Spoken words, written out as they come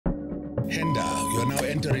Henda, you're now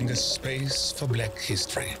entering a space for Black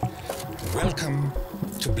history. Welcome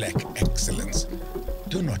to Black excellence.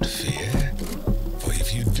 Do not fear, for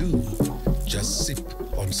if you do, just sip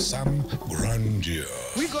on some grandeur.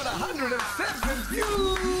 We got 107 views!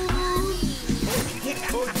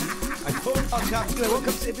 Okay,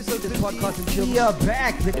 welcome to episode of the podcast and chill. We are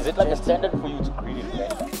back. Is it like a standard for you to greet it?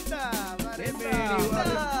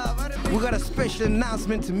 We got a special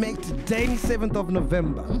announcement to make today, 7th of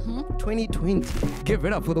November, 2020. Give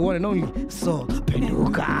it up for the one and only Sol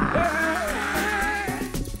Penuka.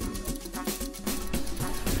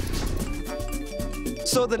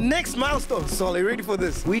 So the next milestone, Sol, are you ready for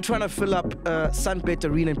this? We're trying to fill up SUNBET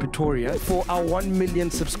Arena in Pretoria for our 1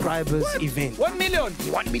 million subscribers event. 1 million?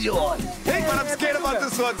 1 million. Hey, but I'm scared about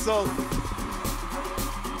this one, Sol.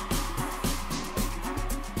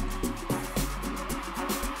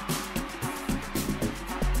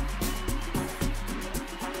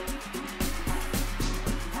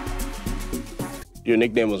 Your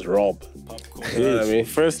nickname was Rob. You know what I mean?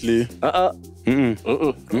 Firstly,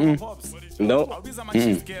 No.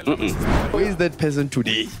 Who is that peasant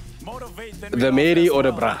today? The Mary or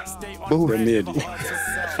the Bra? the mid.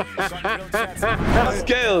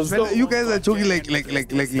 Scales. Man, you guys are talking like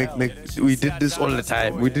we did this all the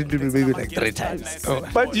time. We did it maybe like 3 times. Oh.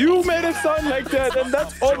 But you made it sound like that, and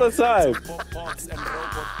that's all the time.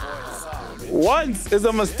 Once is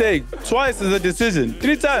a mistake, twice is a decision,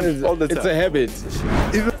 3 times all the time. It's a habit.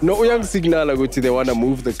 No young signal they want to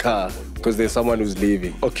move the car because there's someone who's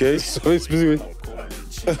leaving. Okay. So it's busy.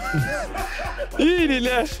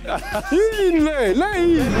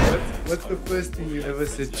 What's the first thing you ever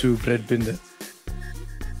said to Brad Binder?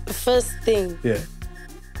 The first thing. Yeah.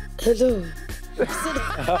 Hello.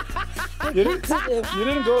 You didn't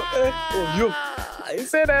go, you. He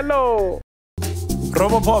said hello.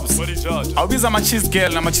 Robopops, I'll my cheese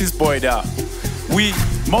girl and my cheese boy there. We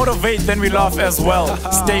motivate, then we laugh as well.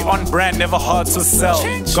 Stay on brand, never hard to sell.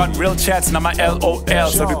 Got real chats, now my LOL.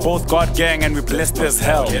 So we both got gang and we blessed as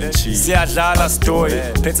hell. See I la story.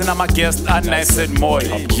 Petting on my guest, and nice and more.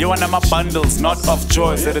 You and my bundles, not of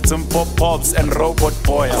joy. Said it's some pop-pops and robot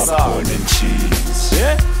boys. Popcorn and cheese.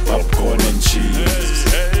 Yeah? Popcorn and cheese.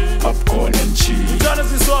 Popcorn and cheese.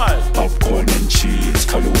 This one. Popcorn and cheese.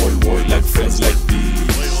 Call the world like friends like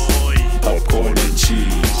these. Popcorn and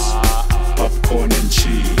cheese. Popcorn and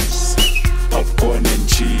cheese. Popcorn and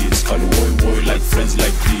cheese. Call the world like friends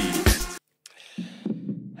like these.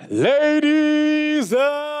 Ladies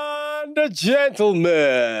and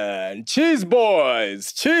gentlemen, cheese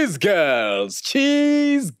boys, cheese girls,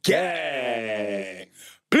 cheese gang.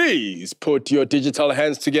 Please put your digital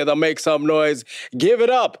hands together, make some noise. Give it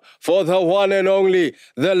up for the one and only,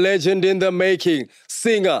 the legend in the making,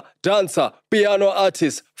 singer, dancer, piano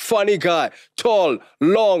artist, funny guy, tall,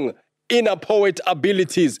 long, inner poet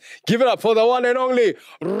abilities. Give it up for the one and only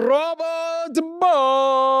Robert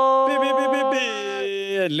Bond.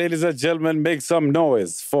 Ladies and gentlemen, make some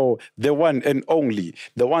noise for the one and only,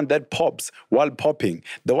 the one that pops while popping,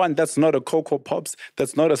 the one that's not a Cocoa Pops,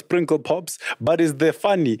 that's not a Sprinkle Pops, but is the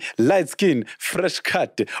funny, light skin, fresh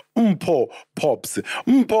cut, Umpo Pops.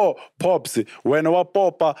 Umpo Pops. When wa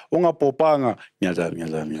popa, unga popanga.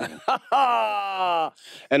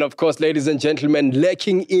 And of course, ladies and gentlemen,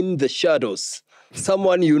 lurking in the shadows.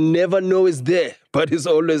 Someone you never know is there, but is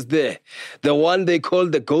always there. The one they call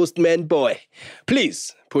the Ghost Man Boy.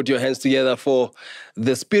 Please put your hands together for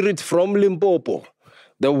the spirit from Limpopo,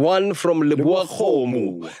 the one from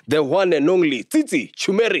Libuakhomu, the one and only Titi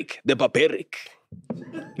Chumeric, the Barbaric.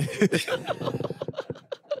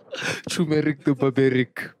 Chumeric the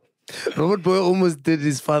Barbaric. Robert Boy almost did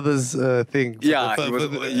his father's thing. Yeah,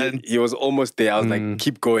 he was almost there. I was like,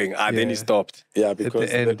 keep going. Then he stopped. Yeah, because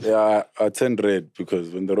I turned red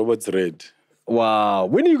because when the robot's red. Wow.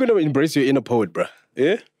 When are you going to embrace your inner poet, bruh?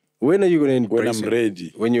 Yeah? When are you going to embrace When I'm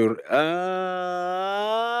ready. When you're...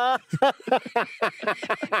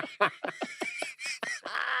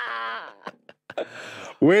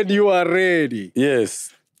 When you are ready.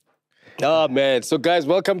 Yes. Oh, man. So, guys,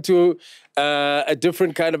 welcome to a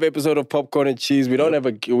different kind of episode of Popcorn and Cheese. We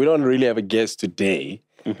don't really have a guest today.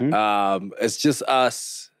 It's just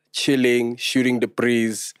us chilling, shooting the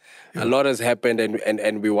breeze. A lot has happened,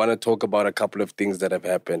 and we want to talk about a couple of things that have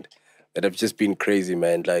happened that have just been crazy,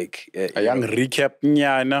 man. Like a young recap,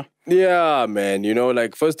 nyana. Yeah, man. You know,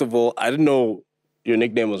 like first of all, I didn't know your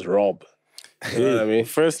nickname was Rob. You know what I mean?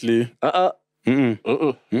 Firstly,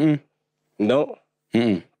 No.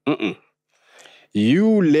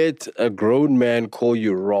 You let a grown man call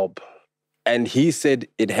you Rob, and he said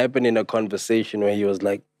it happened in a conversation where he was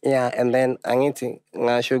like, "Yeah," and then I need to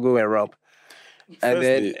should go and Rob, and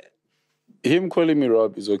then Him calling me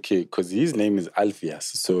Rob is okay because his name is Alpheus.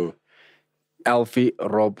 So Alfie,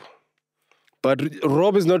 Rob. But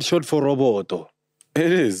Rob is not short for Roboto.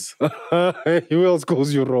 it is. Who else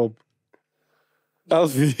calls you Rob?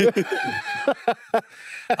 Alfie.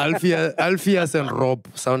 Alpheus and Rob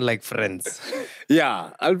sound like friends.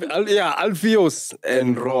 Yeah, Alpheus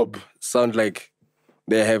and Rob sound like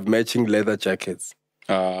they have matching leather jackets.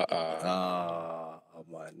 Man.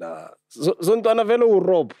 So Ntwana vele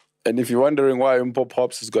Rob. And if you're wondering why Impo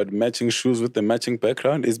Pops has got matching shoes with the matching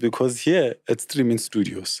background, it's because here at Streaming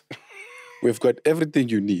Studios, we've got everything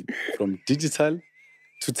you need, from digital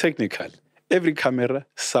to technical. Every camera,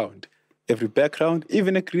 sound, every background,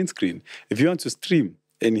 even a green screen. If you want to stream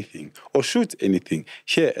anything or shoot anything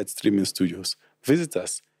here at Streaming Studios, visit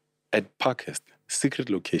us at Podcast, secret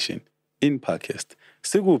location in Podcast.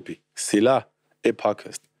 Segupi, Sila, a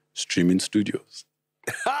Podcast, Streaming Studios.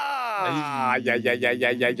 I'm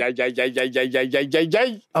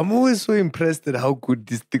always so impressed at how good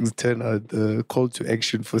these things turn out, the call to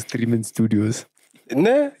action for Streaming Studios.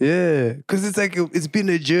 Nah? Yeah, because it's like it's been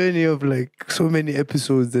a journey of like so many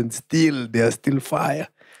episodes and still they are still fire.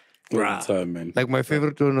 All the time, man. Like my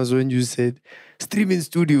favorite one was when you said Streaming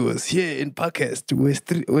Studios here in Podcast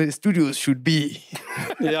where studios should be.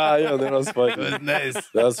 Yeah, that was funny. It was nice.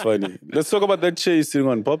 That's funny. Let's talk about that chair you're sitting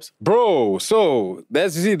on, Pops. Bro, so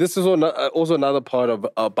this is also another part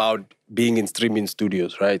about being in streaming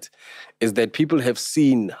studios, right? Is that people have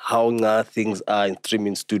seen how things are in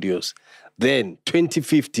streaming studios. Then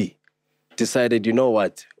 2050 decided, you know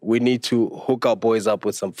what? We need to hook our boys up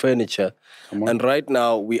with some furniture. And right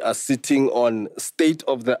now we are sitting on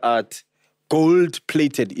state-of-the-art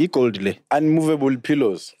gold-plated, unmovable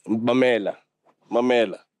pillows. Mamela.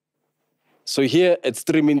 So here at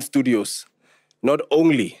Streaming Studios, not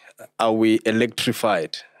only are we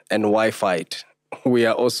electrified and Wi-Fi'd, we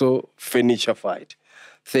are also furniture-fied.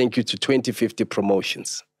 Thank you to 2050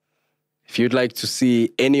 Promotions. If you'd like to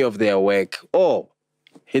see any of their work or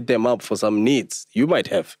hit them up for some needs you might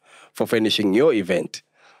have for finishing your event,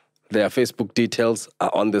 their Facebook details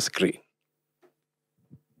are on the screen.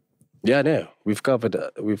 Yeah, no, we've covered.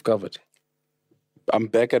 I'm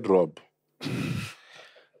back at Rob.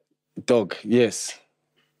 Dog, yes.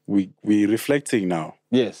 We reflecting now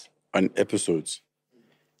Yes. on episodes.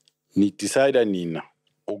 Ni decide Nina.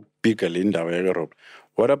 Oh, big Linda, Rob.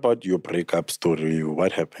 What about your breakup story?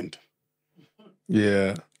 What happened?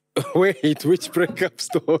 Yeah. Wait, which breakup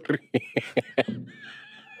story?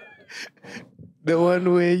 The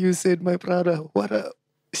one where you said, my brother,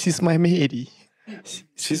 she's my maid.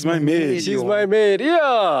 She's my maid. She's my maid.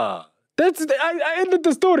 Yeah. I ended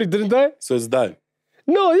the story, didn't I? So it's done.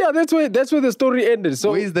 No, yeah, that's where the story ended.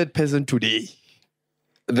 So Where is that person today?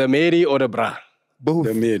 the maid or the bra? Both.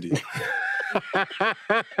 The maid.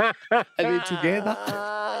 Are they together?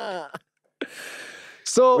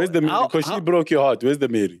 So Where's the maid? Because she broke your heart. Where's the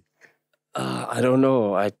maid? I don't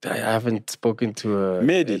know. I haven't spoken to her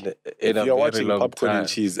Maid, in if a you're very watching long Popcorn time. and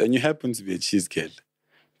Cheese and you happen to be a cheese girl,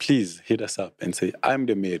 please hit us up and say, I'm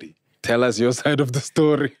the Mary. Tell us your side of the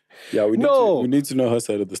story. Yeah, we need to know her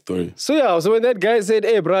side of the story. So when that guy said,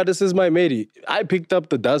 "Hey, bro, this is my matey," I picked up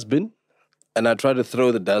the dustbin and I tried to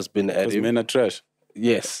throw the dustbin at Because him. men are trash.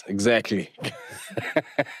 Yes, exactly.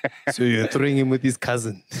 So you're throwing him with his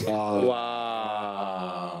cousin. Wow.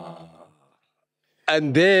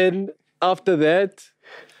 And then after that,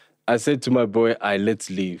 I said to my boy, let's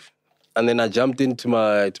leave. And then I jumped into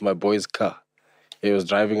my boy's car. He was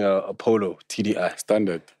driving a Polo TDI.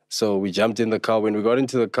 Standard. So we jumped in the car. When we got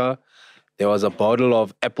into the car, there was a bottle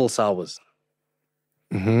of apple sours.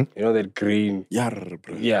 Mm-hmm. You know, that green. Yar,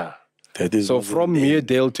 bro. Yeah. That is So from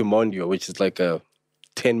Meerdale to Mondio, which is like a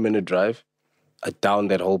 10-minute drive, I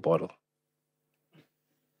downed that whole bottle.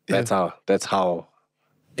 That's how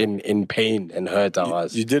in pain and hurt I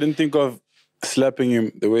was. You didn't think of slapping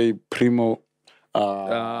him the way Primo...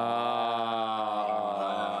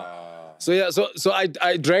 So yeah, so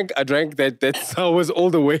I drank that sours all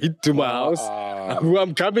the way to my house.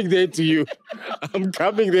 I'm coming there to you. I'm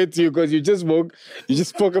coming there to you because you just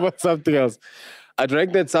spoke about something else. I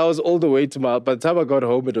drank that sours all the way to my house. By the time I got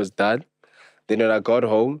home, it was done. Then when I got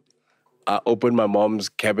home, I opened my mom's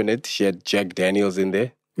cabinet. She had Jack Daniels in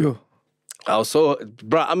there. Yo. I was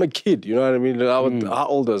bro, I'm a kid, you know what I mean? How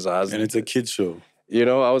old was I? And it's a kid show. You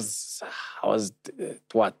know, I was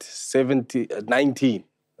what, 19.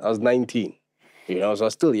 I was 19, you know, so I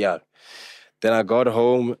was still young. Then I got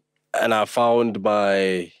home and I found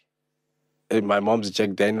my mom's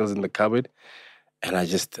Jack Daniels in the cupboard. And I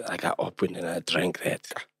opened and I drank that.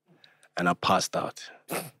 And I passed out.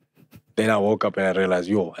 Then I woke up and I realized,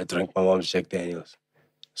 I drank my mom's Jack Daniels.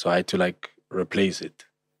 So I had to replace it,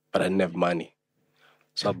 but I didn't have money.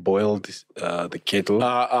 So I boiled the kettle.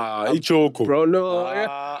 Ichoko. Bro, no.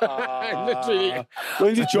 Literally.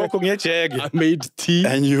 When you choke on your jag. I made tea.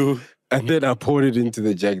 And then I poured it into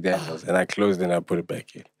the Jack Daniels and I closed it and I put it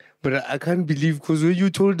back in. But I can't believe, because when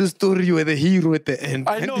you told the story, you were the hero at the end.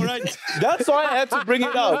 I know, right? That's why I had to bring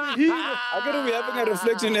it out. I'm going to be having a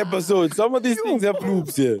reflection episode. Some of these things have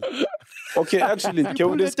loops here. Okay, actually,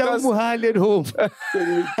 can we discuss at home?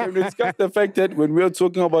 can we discuss the fact that when we were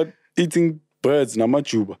talking about eating birds,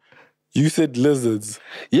 Namachuba, you said lizards.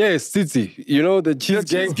 Yes, Titi. You know, the cheese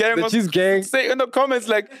gang. The cheese gang. Say in the comments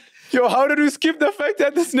like, yo, how did we skip the fact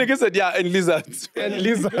that this nigga said, yeah, and lizards? And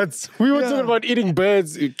lizards. We were talking about eating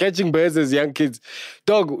birds, catching birds as young kids.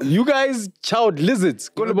 Dog, you guys chowed lizards.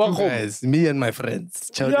 Go to back home. Guys, me and my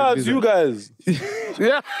friends. Yeah, it's you guys.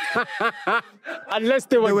 Yeah. Unless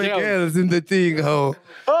they were girls. Girls in the thing, how?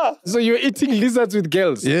 So you're eating lizards with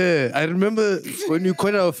girls? Yeah, I remember when you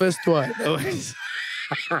caught our first one.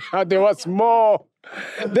 There was more.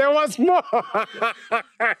 There was more.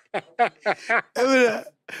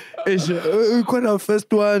 We caught our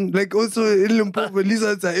first one. Like, also in Limpopo,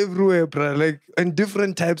 lizards are everywhere, bro. Like, and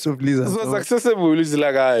different types of lizards. So it's accessible, it's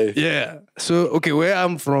like yeah. So, okay, where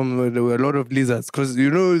I'm from, there were a lot of lizards. Because,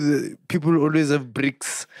 you know, people always have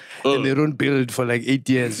bricks and they don't build for like 8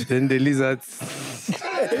 years. Then the lizards...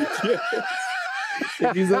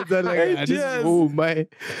 The lizards are like, oh my.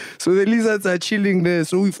 So the lizards are chilling there.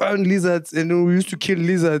 So we found lizards and we used to kill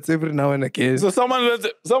lizards every now and again. So someone went,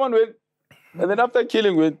 and then after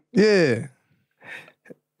killing went. Yeah.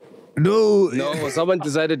 No, someone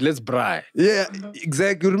decided, let's braai. Yeah,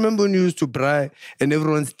 exactly. You remember when you used to braai and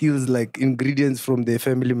everyone steals like ingredients from their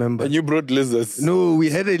family members? And you brought lizards. No, we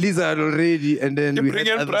had a lizard already and then you we bring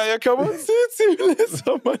had in braai, come on,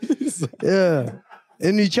 someone lizard. Yeah.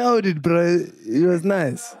 And we chowed it, bro. It was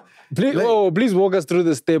nice. Please walk us through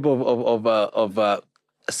the step of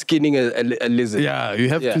skinning a lizard. Yeah, you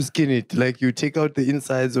have to skin it. Like, you take out the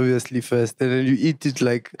insides, obviously, first, and then you eat it,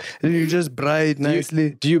 like, and you just braai it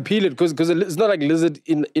nicely. Do you peel it? Because it's not like lizard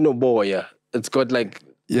in a boa, yeah. It's got like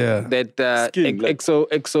that skin,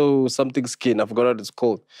 exo something skin. I forgot what it's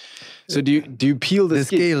called. So do you peel the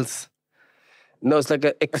skin? Scales? No, it's like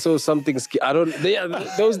an exo something skin. I don't.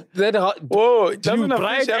 Those that hard. Whoa! Doesn't a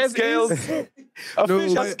fish have scales? A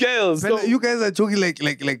fish has scales. So you guys are talking like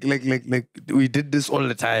we did this all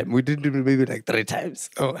the time. We did it maybe like 3 times.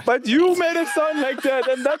 Oh. But you made it sound like that,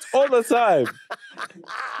 and that's all the time.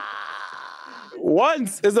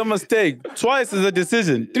 Once is a mistake. Twice is a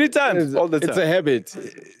decision. 3 times all the time. It's a habit.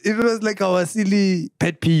 It was like our silly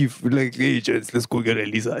pet peeve. Like, hey, gents, let's go get a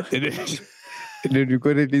lizard. And then we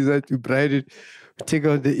got a lizard, we braid it, we take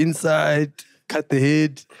out the inside, cut the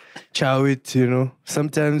head, chow it, you know.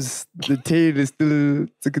 Sometimes the tail is still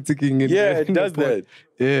ticking. Yeah, it does that.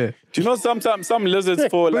 Yeah. Do you know sometimes some lizards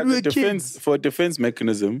for like a defense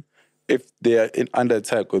mechanism, if they are under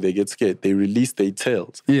attack or they get scared, they release their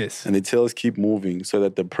tails. Yes. And the tails keep moving so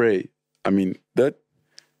that the predator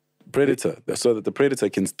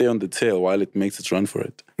can stay on the tail while it makes its run for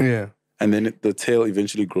it. Yeah. And then the tail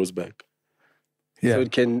eventually grows back. Yeah. So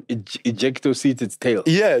it can ejecto-seat its tail.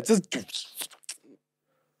 Yeah, just...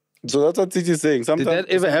 So that's what Titi's saying. Sometimes, did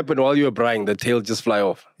that ever happen while you were braaiing? The tail just fly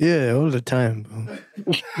off? Yeah, all the time, bro.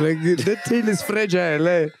 Like, that tail is fragile.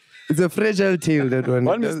 Like, it's a fragile tail, that one.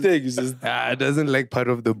 One mistake is just... it doesn't like part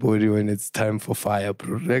of the body when it's time for fire,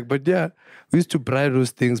 bro. Like, but yeah, we used to braai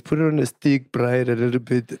those things, put it on a stick, braai it a little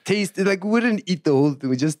bit, taste it. Like, we wouldn't eat the whole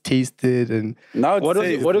thing, we just taste it. And now what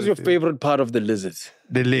is your favorite part of the lizard?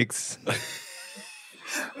 The legs.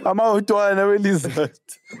 I'm out to a lizard.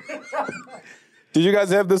 Did you guys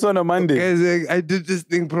have this on a Monday? Guys, I did this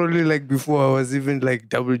thing probably like before I was even like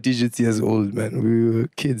double digits years old, man. We were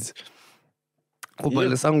kids.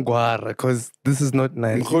 Because this is not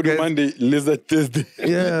nice. Monday, lizard Thursday.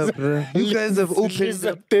 Yeah, bro. You guys have opened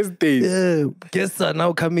lizard Thursdays. Yeah. Guests are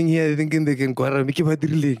now coming here thinking they can guara.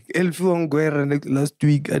 Elfu guara like last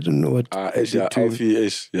week. I don't know what. Alfie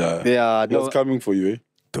Ish. Yeah. Yeah. He was coming for you, eh?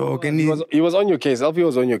 Dog, and he was on your case. Alfie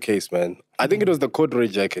was on your case, man. I think it was the corduroy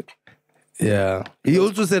jacket. Yeah. He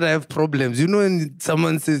also said I have problems. You know when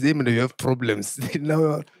someone says, hey man, you have problems.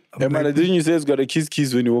 Now, man, didn't you say he's got a kiss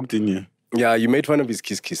when you walked in here? Yeah, you made fun of his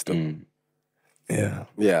kiss though. Yeah.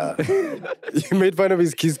 Yeah. You made fun of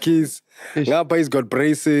his kiss. Ngapa he's got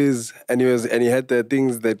braces and he had the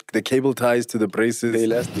things that the cable ties to the braces. The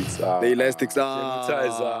elastics. The elastics.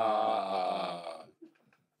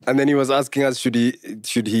 And then he was asking us should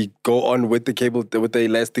he go on with the cable with the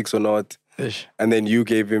elastics or not? Ish. And then you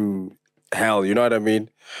gave him hell, you know what I mean?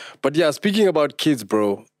 But yeah, speaking about kids,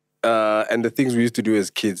 bro, and the things we used to do as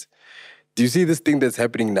kids, Do you see this thing that's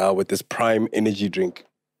happening now with this Prime energy drink?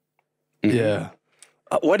 Yeah.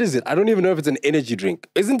 What is it? I don't even know if it's an energy drink.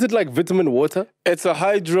 Isn't it like vitamin water? It's a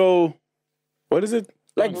hydro. What is it?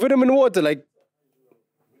 Like vitamin water, like.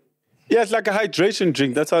 Yeah, it's like a hydration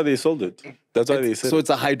drink. That's how they sold it. That's why they said. So it's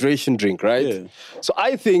a hydration drink, right? Yeah. So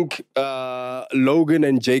I think Logan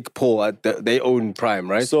and Jake Paul, they own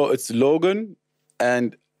Prime, right? So it's Logan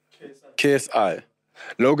and KSI.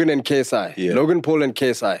 Logan and KSI. Yeah. Logan Paul and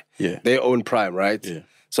KSI. Yeah. They own Prime, right? Yeah.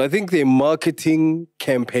 So I think their marketing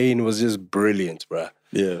campaign was just brilliant, bruh.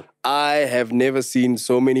 Yeah. I have never seen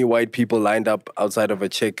so many white people lined up outside of a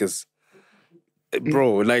Checkers.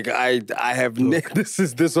 Bro, like I have this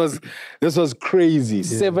was crazy.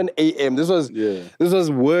 7 a.m. This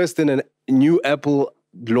was worse than a new Apple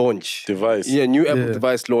launch. Device. Yeah, new Apple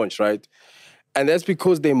device launch, right? And that's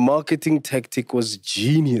because their marketing tactic was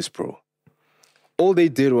genius, bro. All they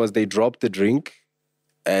did was they dropped the drink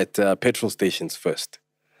at petrol stations first.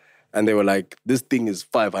 And they were like, this thing is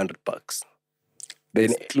 $500. Then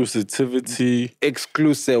Exclusivity.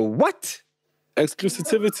 exclusive what?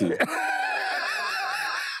 Exclusivity.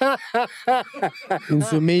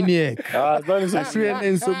 Insomaniac. It's not Actually, an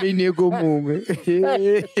insomaniac go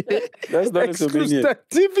That's not Exclusivity.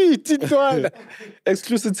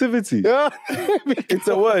 Exclusivity. It's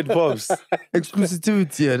a word, Pops.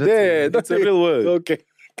 Exclusivity. Yeah, It's a real word. Okay.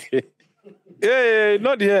 Yeah,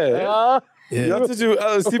 not here. You wanted to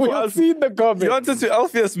We'll see in the comments. You wanted to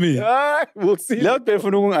Alpheus me. We'll see. Let me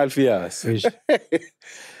for Alpheus.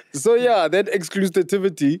 So yeah, that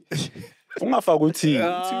exclusivity. Pops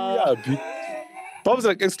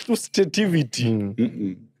like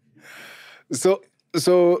exclusivity.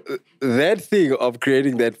 So that thing of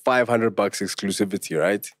creating that $500 exclusivity,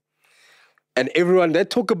 right? And everyone, that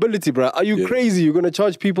talkability, bro. Are you crazy? You're gonna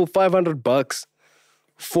charge people $500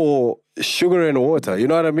 for sugar and water. You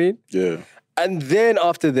know what I mean? Yeah. And then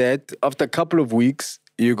after that, after a couple of weeks,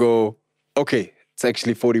 you go, okay, it's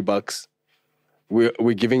actually $40.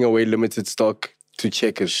 We're giving away limited stock to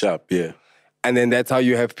Checkers. Sharp, yeah. And then that's how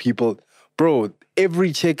you have people. Bro,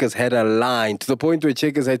 every Checkers had a line to the point where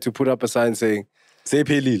Checkers had to put up a sign saying, Say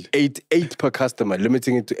Pelil. eight per customer,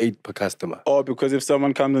 limiting it to 8 per customer. Oh, because if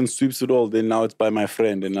someone comes and sweeps it all, then now it's by my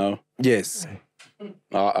friend, and now. Yes.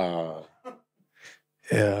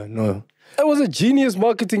 Yeah, no. That was a genius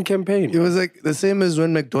marketing campaign. It was like the same as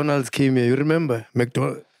when McDonald's came here. You remember?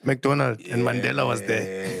 McDonald's and Mandela was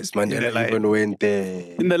there. Yes, Mandela even went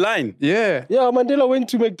there. In the line. Yeah. Yeah, Mandela went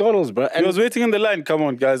to McDonald's, bro. He And was waiting in the line. Come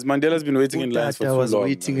on, guys. Mandela's been waiting in lines for I too was long.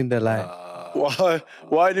 waiting in the line.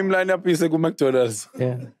 Why didn't line up? He said, go McDonald's.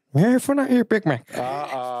 Yeah. Yeah, for a Big Mac.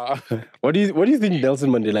 what do you think Nelson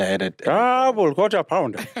Mandela had at? Well, quarter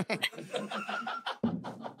pound.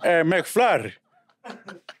 McFlurry.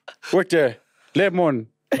 With the lemon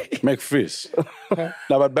McFizz.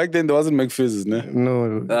 No, but back then there wasn't McFizzes, no?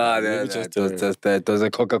 No. That was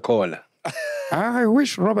a Coca-Cola. I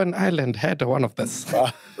wish Robben Island had one of this.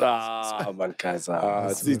 Man,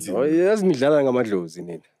 Kaza. Tsitsi. Oh, yes, nidlala ngamadlozi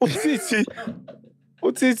nini. Tsitsi.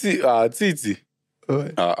 Tsitsi.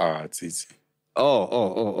 Tsitsi.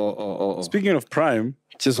 Oh. Speaking of Prime.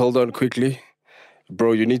 Just hold on quickly.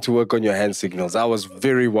 Bro, you need to work on your hand signals. I was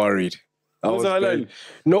very worried.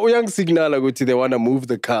 No, young signal, they want to move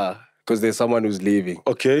the car because there's someone who's leaving.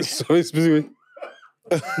 Okay. So it's basically...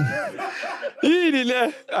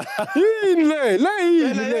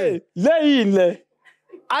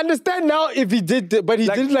 Understand now if he did, but he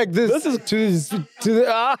did like this. This is to the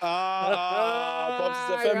Pops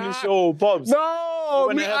is a family show, Pops. No,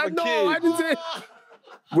 When I have a kid. I didn't say.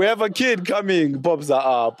 We have a kid coming, Pops.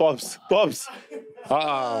 Pops.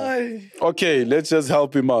 Okay, let's just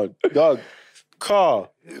help him out. Dog, car.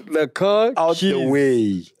 The car Out keys. the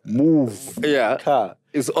way. Move. Yeah. Car.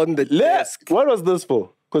 It's on the desk. What was this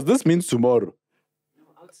for? Because this means tomorrow.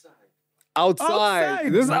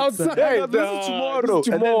 Outside. This is outside. Yeah, this is tomorrow. This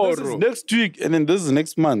is And then this is next week. And then this is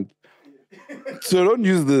next month. So don't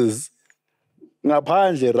use this.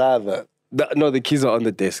 Ngaphandle rather. No, the keys are on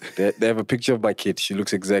the desk. They have a picture of my kid. She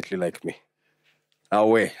looks exactly like me.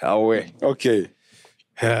 Away. Okay.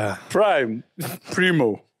 Yeah. Prime.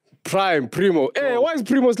 Primo. Primo. Hey, why is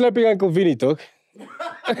Primo slapping Uncle Vinny, dog?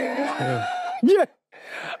 Yeah.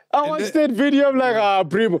 I watched that video. I'm like,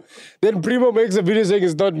 Primo. Then Primo makes a video saying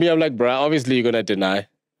it's not me. I'm like, bruh, obviously you're going to deny.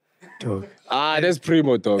 Dog. That's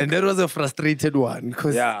Primo, dog. And that was a frustrated one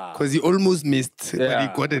because he almost missed, but he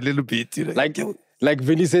got a little bit. You know? Like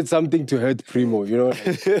Vinny said something to hurt Primo, you know?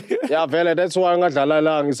 Yeah, fella, that's why I'm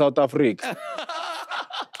not in South Africa.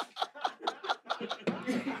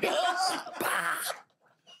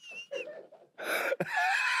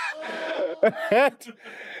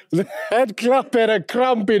 That clap had a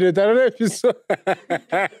cramp in it. I don't know if you saw.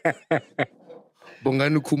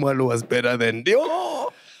 Bongani Kumalo was better than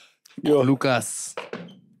Lucas.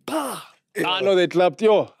 I know they clapped.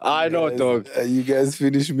 I know, dog. You guys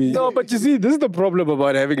finish me. No, but you see, this is the problem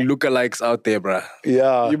about having lookalikes out there, bruh.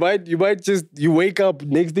 Yeah. You might just, you wake up,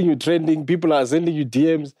 next thing you're trending, people are sending you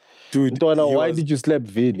DMs. Dude, Ntwana, why did you slap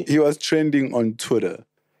Vinny? He was trending on Twitter.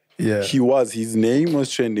 Yeah. His name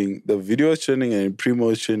was trending, the video was trending, and Primo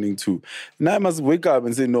was trending too. Now I must wake up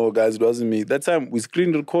and say, no, guys, it wasn't me. That time we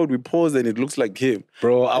screen record, we paused, and it looks like him.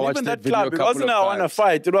 Bro, I And watched even that video a clap, it couple wasn't of I want to times.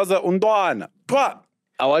 fight, it was a Undwana.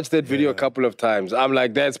 I watched that video a couple of times. I'm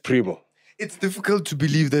like, that's Primo. It's difficult to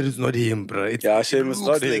believe that it's not him, bro. Yeah, shame it's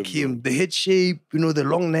looks not like him, him. The head shape, the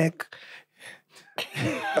long neck.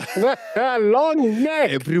 Long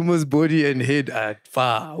neck. Primo's body and head are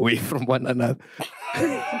far away from one another.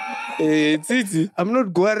 It's easy. I'm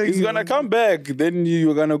not guaring. He's going to come back, then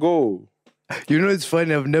you're going to go. It's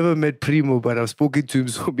funny. I've never met Primo, but I've spoken to him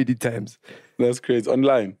so many times. That's crazy.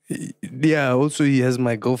 Online. Yeah, also he has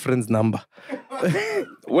my girlfriend's number.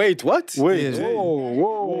 Wait, what? Wait. Yeah.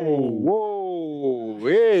 Whoa.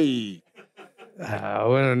 Hey. I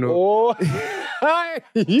want to know. Oh.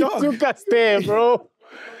 You took us there, bro.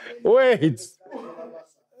 Wait.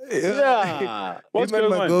 Yeah. What's Him and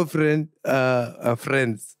going my on? girlfriend are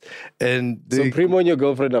friends. And So they, Primo and your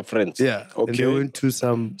girlfriend are friends? yeah, and they Okay. went to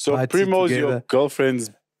some So party Primo's together. your girlfriend's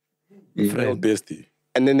male Friend. bestie.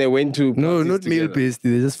 And then they went to... No, parties not male together. based.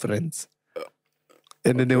 They're just friends.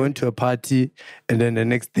 And then they went to a party, and then the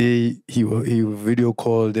next day he video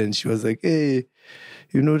called, and she was like, "Hey,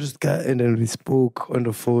 this guy." And then we spoke on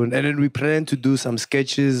the phone, and then we planned to do some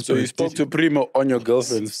sketches. So but you spoke to Primo on your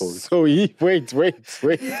girlfriend's phone. So he... Wait.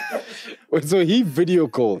 So he video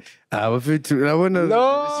called. I wanna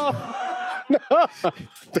No!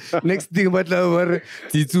 next thing about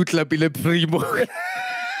Titsu Tlapile Primo.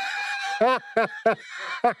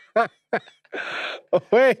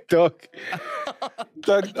 Wait, dog.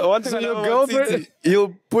 Once So your girlfriend-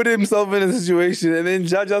 he'll put himself in a situation and then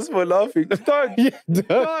judge us for laughing. Dog,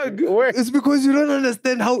 Wait. It's because you don't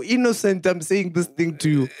understand how innocent I'm saying this thing to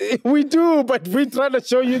you. We do, but we're trying to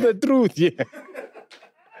show you the truth, yeah.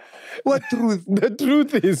 What truth? The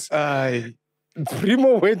truth is, Aye.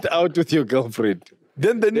 Primo went out with your girlfriend.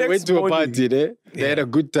 Then the They next went to a morning, party, they had a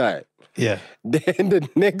good time. Yeah. Then the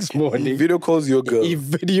next he morning, video calls your girl. he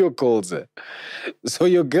video calls her. So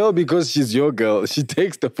your girl, because she's your girl, she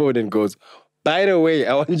takes the phone and goes, "By the way,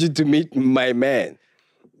 I want you to meet my man."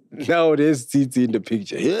 Now there's Titi in the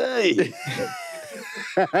picture. Hey!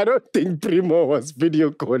 I don't think Primo was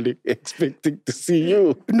video calling expecting to see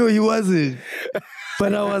you. No, he wasn't.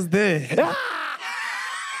 But I was there.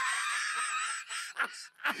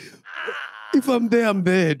 If I'm there, I'm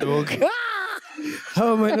there, dog.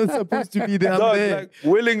 How am I not supposed to be there? I'm Dog, there. like,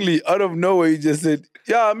 willingly, out of nowhere, he just said,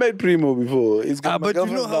 "Yeah, I met Primo before. He's got my but you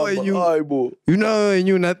know girlfriend's how I number." knew? Aye, bro. You know how I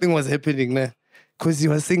knew nothing was happening now? Because he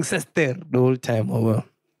was saying sister the whole time over.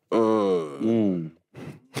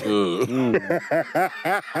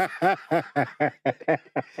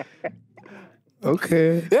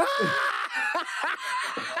 Okay.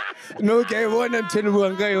 No, okay, one I'm telling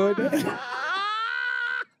you, guy.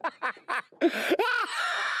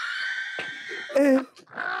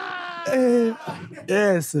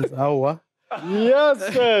 Yes, how?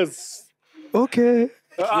 Yes. Okay.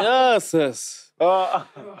 Yes.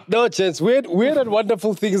 No chance. Weird and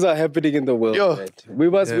wonderful things are happening in the world. Yo. Man. We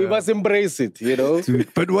must embrace it,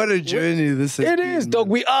 Dude, but what a journey this has It been. is,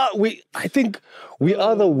 dog. I think we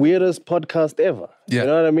are the weirdest podcast ever. Yeah. You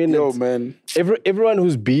know what I mean? Yo, It's- man. Everyone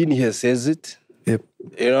who's been here says it. Yep.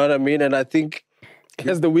 You know what I mean? And I think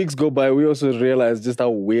as the weeks go by, we also realize just how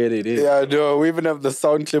weird it is. Yeah, no, we even have the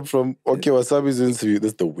sound clip from Okay Wasabi's interview.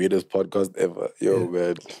 This is the weirdest podcast ever. Yo,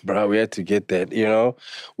 man. Bro, we had to get that, you know?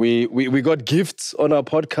 We got gifts on our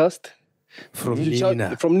podcast. From Did you shout-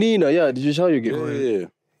 Nina. From Nina, yeah. Did you shout your gift? Yeah.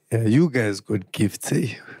 Yeah, you guys got gifts,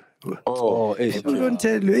 eh? Oh, hey. People don't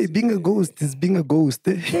tell you, hey, being a ghost is being a ghost,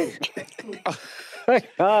 eh? God. Like,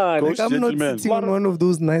 I'm not Gentlemen. sitting on one of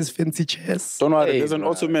those nice fancy chairs. Don't worry, Hey, there's an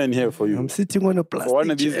bro. Ottoman here for you. I'm sitting on a plastic For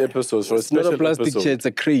one of these chair. episodes, for a It's not special a plastic episode. chair, it's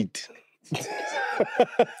a crate.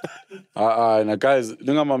 Now guys,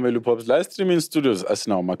 Lunga Mamelu Pops live streaming studios as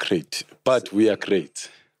now my crate. But we are great.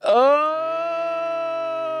 Oh!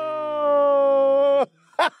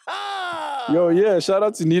 Yo, yeah, shout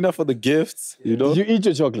out to Nina for the gifts. You know? Did you eat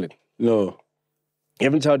your chocolate? No. You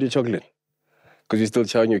haven't chowed your chocolate? Because you're still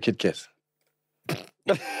chowing your Kit Kat.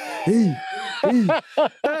 Hey, That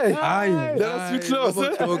was too close.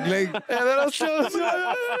 That was close.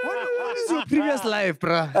 What is your previous life,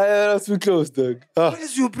 bruh? That was too close, dog. What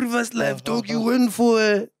is your previous life, dog? You went for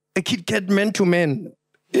a Kit Kat man to man.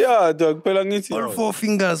 Yeah, dog. All 4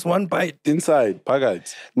 fingers, 1 bite. Inside,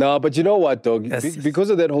 pagait. No, but you know what, dog? Yes. Because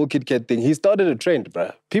of that whole Kit Kat thing, he started a trend,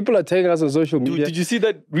 bruh. People are taking us on social Dude, media. did you see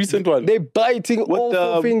that recent one? They're biting What all the-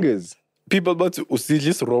 4 fingers. People about to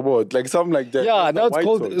Usilis robot, like something like that. Yeah, The now white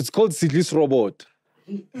one. it's called Sidlis Robot.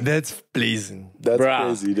 That's blazing. That's Bruh.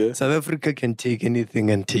 crazy, dude. South Africa can take anything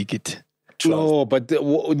and take it. No, but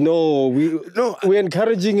we're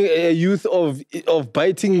encouraging a youth of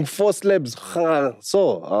biting 4 slabs.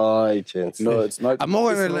 So, chance. No, it's not. I'm not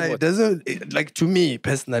gonna It's lie, robot. it doesn't like to me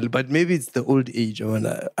personally, but maybe it's the old age.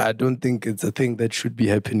 I don't think it's a thing that should be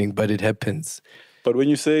happening, but it happens. But when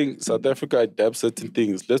you're saying South Africa adapts certain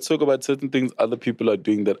things, let's talk about certain things other people are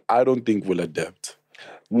doing that I don't think will adapt.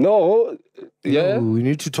 No, yeah. No, we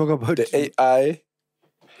need to talk about The AI.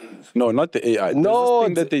 No, not the AI. No, There's this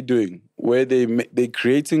thing it's- that they're doing where they're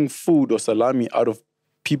creating food or salami out of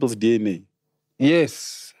people's DNA.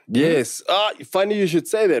 Yes. Funny you should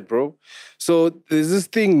say that, bro. So there's this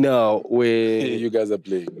thing now where You guys are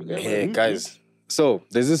playing. Hey, guys. So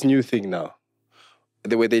there's this new thing now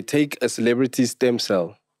where they take a celebrity stem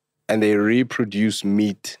cell and they reproduce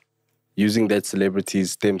meat using that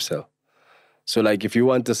celebrity's stem cell. So, like, if you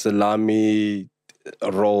want a salami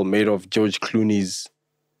roll made of George Clooney's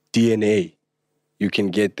DNA, you can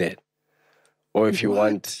get that. Or if you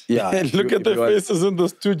want, Look at the faces in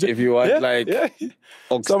those two. If you want, like,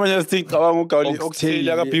 Someone just think,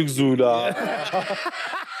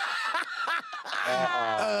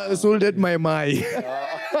 sold at my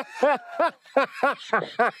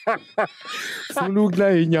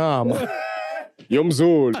Fulugla inyama.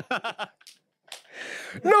 Yomzul.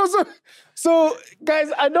 No, so guys,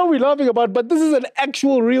 I know we're laughing about, but this is an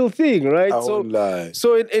actual real thing, right? I won't lie.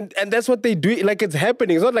 So and that's what they do. Like, it's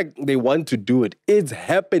happening. It's not like they want to do it. It's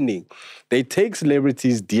happening. They take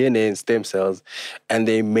celebrities' DNA and stem cells, and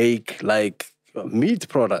they make like meat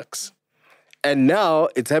products. And now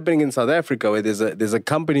it's happening in South Africa, where there's a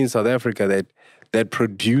company in South Africa that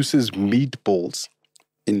produces meatballs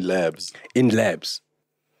In labs. in labs.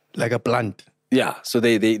 Like a plant. Yeah, so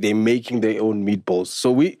they're making their own meatballs.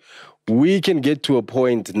 So we can get to a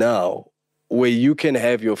point now where you can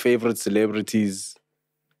have your favorite celebrities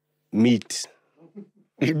meat.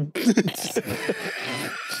 You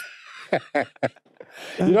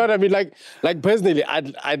know what I mean? Like personally,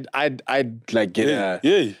 I'd like get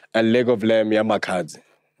a leg of lamb, MacG.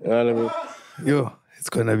 You know what I mean? Yo, it's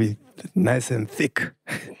gonna be nice and thick.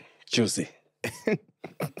 Juicy.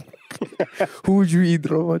 Who would you eat,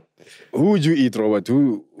 Robert? Who would you eat, Robert?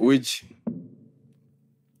 Which?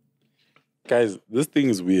 Guys, this thing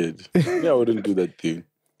is weird. I wouldn't do that thing.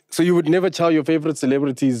 So you would never chow your favorite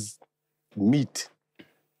celebrities meat?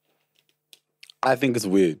 I think it's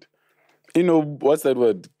weird. You know, what's that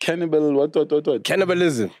word? Cannibal, what?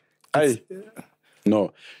 Cannibalism.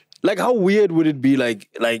 No. Like, how weird would it be? Like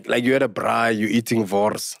you had a braai, you eating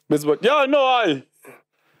vors. Yeah, no,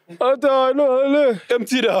 No,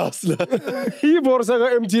 empty the house. he vors are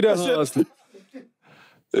empty the house.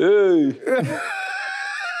 Hey.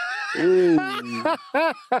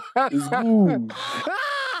 It's good.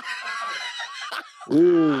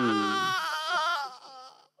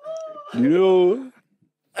 You know?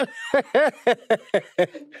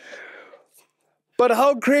 But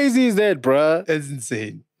how crazy is that, bruh? That's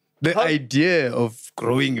insane. The idea of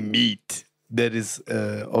growing meat that is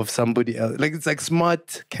of somebody else, like it's like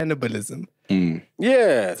smart cannibalism.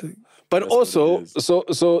 Yeah. But also, so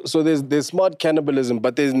there's smart cannibalism,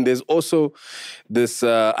 but there's also this,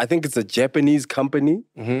 I think it's a Japanese company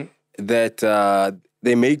that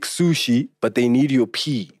they make sushi, but they need your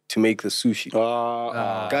pee to make the sushi.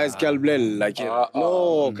 Guys, Calblel, like,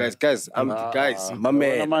 no, guys, my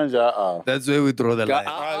man. That's where we draw the line.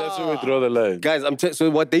 That's where we draw the line. Guys, so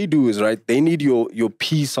what they do is, right, they need your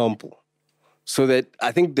pee sample. So that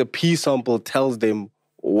I think the pee sample tells them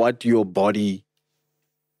what your body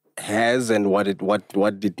has and what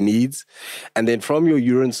it needs. And then from your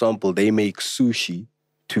urine sample, they make sushi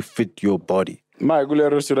to fit your body. My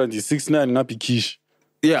good restaurant is 6'9" ngapi quiche.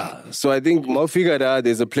 Yeah. So I think more figured out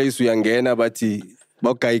there's a place we angena bati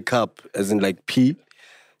bokai cup, as in like pee,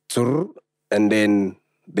 and then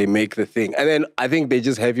they make the thing. And then I think they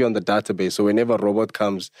just have you on the database. So whenever a robot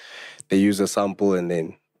comes, they use a sample and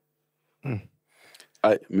then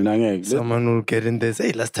Mina ngeke. Someone will get in there and say,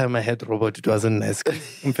 hey, last time I had robot, it wasn't nice.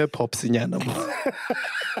 Mfe pops inyana.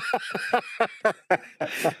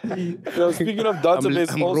 Speaking of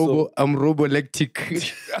database, I'm robolectic.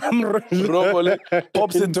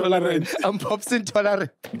 pops intolerant. I'm pops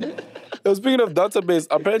intolerant. Speaking of database,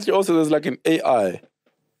 apparently also there's like an AI.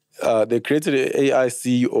 They created an AI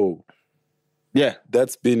CEO. Yeah.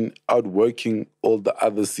 That's been outworking all the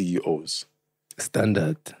other CEOs.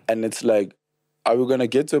 Standard. And it's like, are we going to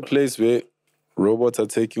get to a place where robots are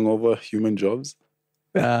taking over human jobs?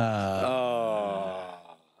 Hey.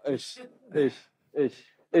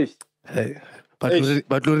 But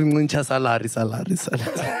salary.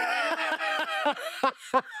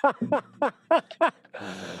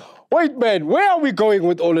 Wait, man, where are we going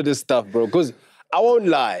with all of this stuff, bro? Because I won't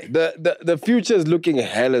lie, the future is looking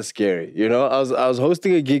hella scary. You know, I was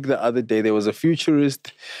hosting a gig the other day. There was a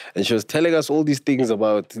futurist, and she was telling us all these things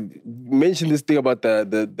about. Mentioned this thing about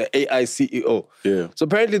the AI CEO. Yeah. So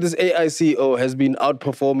apparently, this AI CEO has been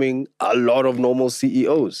outperforming a lot of normal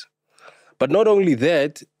CEOs. But not only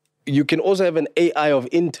that, you can also have an AI of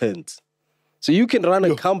interns. So you can run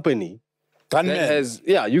a company.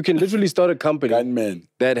 You can literally start a company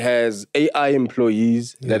that has AI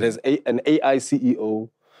employees, that has an AI CEO.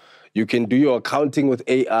 You can do your accounting with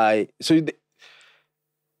AI. So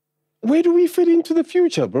where do we fit into the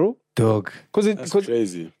future, bro? Dog. That's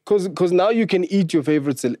crazy. Because now you can eat your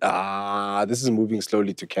favorites. This is moving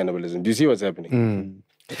slowly to cannibalism. Do you see what's happening?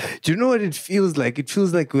 Do you know what it feels like? It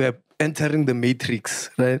feels like we're entering the Matrix,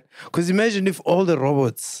 right? Because imagine if all the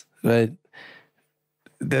robots, right,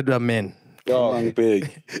 that were men.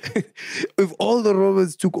 Big. If all the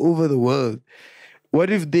robots took over the world, what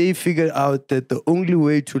if they figured out that the only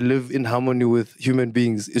way to live in harmony with human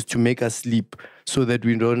beings is to make us sleep so that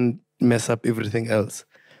we don't mess up everything else?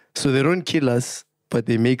 So they don't kill us, but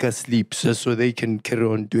they make us sleep just so they can carry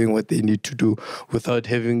on doing what they need to do without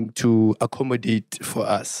having to accommodate for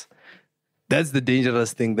us. That's the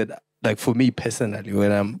dangerous thing that, like, for me personally,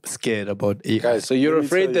 when I'm scared about AI. Guys, so you're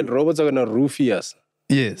afraid that robots are going to roofie us?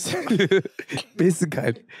 Yes.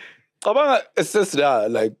 Basically. It's just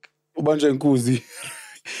like ubanja inkuzi.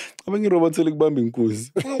 Abanye robots likubamba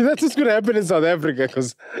inkuzi. That's just going to happen in South Africa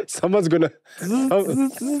because someone's going to...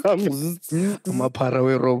 I'm a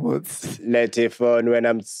paraway robots. Let it phone when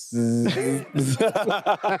I'm...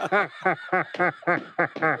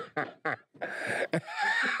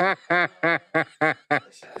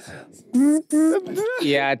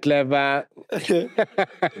 Yeah, clever.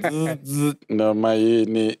 No, my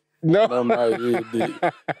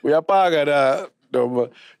we are pagada.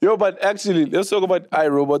 Yo, but actually, let's talk about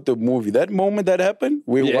iRobot, the movie. That moment that happened,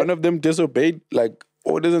 where one of them disobeyed like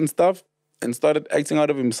orders and stuff and started acting out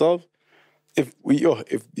of himself. If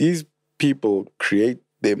these people create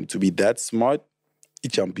them to be that smart,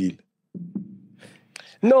 it's champion.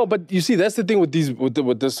 No, but you see, that's the thing with this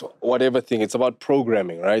whatever thing. It's about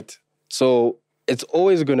programming, right? So it's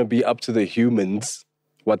always going to be up to the humans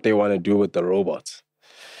what they want to do with the robots.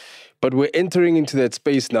 But we're entering into that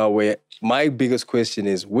space now where my biggest question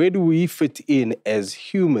is, where do we fit in as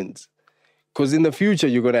humans? Because in the future,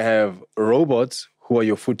 you're going to have robots who are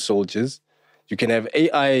your foot soldiers. You can have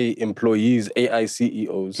AI employees, AI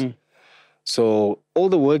CEOs. So all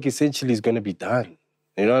the work essentially is going to be done.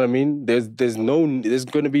 You know what I mean? There's going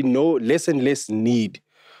to be less and less need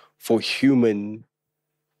for human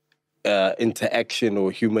interaction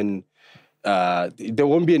or human. There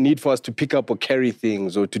won't be a need for us to pick up or carry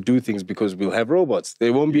things or to do things because we'll have robots.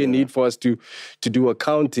 There won't be a need for us to do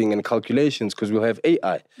accounting and calculations because we'll have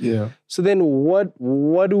AI. Yeah. So then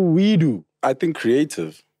what do we do? I think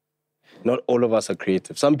creative. Not all of us are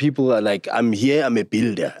creative. Some people are like, I'm here, I'm a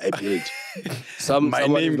builder, I build. My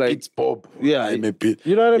name is Bob. Yeah. I'm a bit.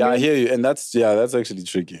 You know what I mean? Yeah, I hear you. And that's actually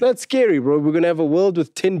tricky. That's scary, bro. We're going to have a world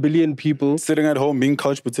with 10 billion people. Sitting at home being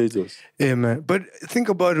couch potatoes. Yeah, man. But think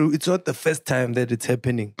about it. It's not the first time that it's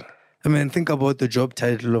happening. I mean, think about the job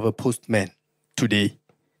title of a postman today.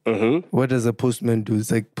 What does a postman do?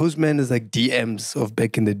 It's like, postman is like DMs of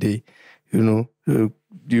back in the day. You know,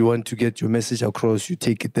 you want to get your message across, you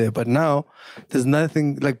take it there. But now, there's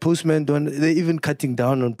nothing, like postmen they're even cutting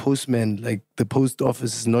down on postmen. Like the post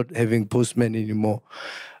office is not having postmen anymore.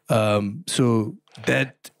 So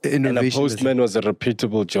that innovation. And a postman was a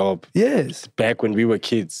repeatable job. Yes. Back when we were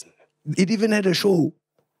kids. It even had a show.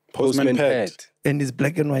 Postman Pat. And his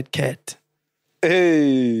black and white cat.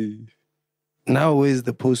 Hey. Now where's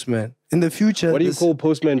the postman? In the future. What do you call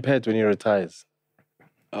Postman Pat when he retires?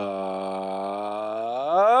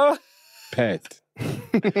 Pat.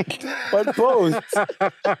 But post.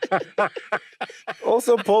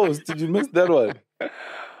 Also post. Did you miss that one?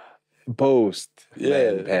 Post.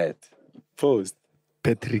 Yeah. Man, Pat. Post.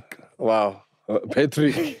 Patrick. Wow.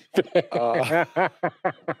 Patrick.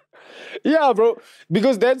 Yeah, bro.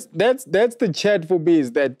 Because that's the chat for me,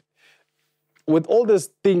 is that with all this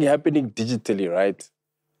thing happening digitally, right?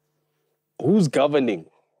 Who's governing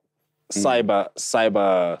the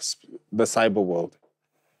cyber world?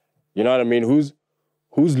 You know what I mean? Who's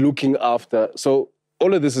looking after? So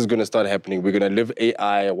all of this is going to start happening. We're going to live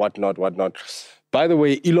AI, whatnot. By the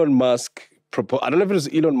way, Elon Musk I don't know if it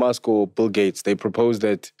was Elon Musk or Bill Gates. They proposed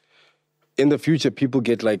that in the future, people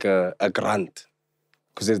get like a grant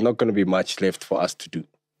because there's not going to be much left for us to do.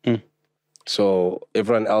 So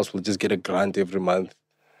everyone else will just get a grant every month.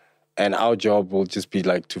 And our job will just be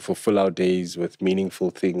like to fulfill our days with meaningful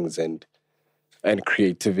things and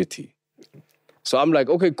creativity. So I'm like,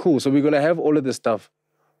 okay, cool. So we're going to have all of this stuff.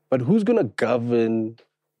 But who's going to govern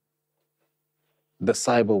the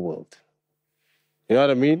cyber world? You know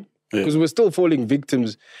what I mean? Because we're still falling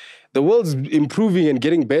victims. The world's improving and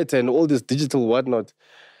getting better and all this digital whatnot.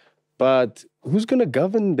 But who's going to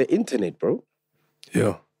govern the internet, bro?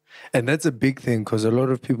 Yeah. And that's a big thing because a lot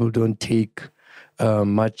of people don't take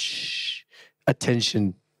much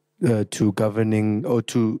attention to governing or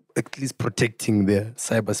to at least protecting their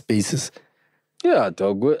cyberspaces. Yeah,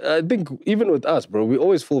 dog. I think even with us, bro, we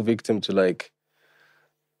always fall victim to like,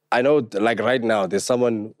 I know like right now, there's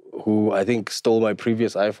someone who I think stole my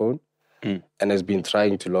previous iPhone and has been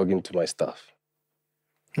trying to log into my stuff.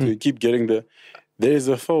 So you keep getting there's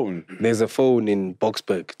a phone. There's a phone in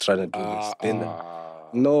Boksburg trying to do this.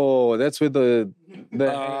 No, that's where the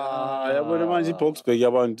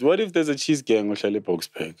what if there's a cheese gang or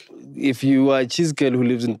Boksburg? If you are a cheese girl who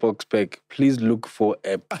lives in Boksburg, please look for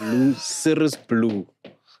a blue, Cirrus Blue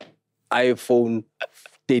iPhone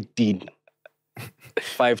 13,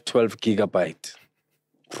 512 gigabyte.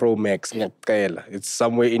 Pro Max. It's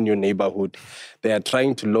somewhere in your neighborhood. They are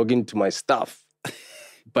trying to log into my stuff.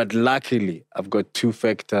 But luckily, I've got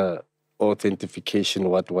two-factor authentication,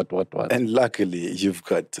 what. And luckily, you've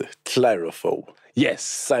got Clariphone. Yes.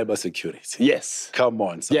 Cybersecurity. Yes. Come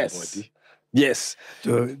on, somebody. Yes.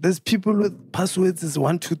 There's people with passwords is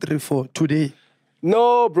 1, 2, 3, 4 today.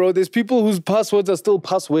 No, bro. There's people whose passwords are still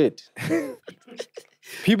password.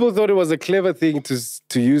 People thought it was a clever thing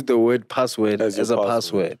to use the word password as a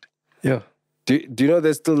password. Yeah. Do you know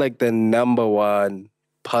there's still like the number one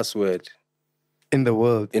password in the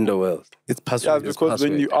world? In the world. It's password. Yeah, because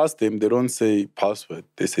when you ask them, they don't say password.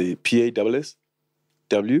 They say PASSWORD.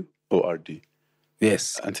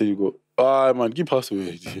 Yes. Until you go, man, give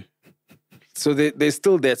password. So they're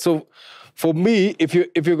still there. So for me, if you're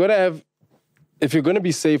gonna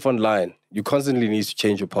be safe online, you constantly need to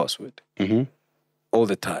change your password. All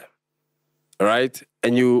the time. All right?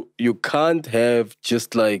 And you can't have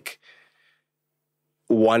just like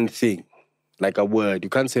one thing, like a word. You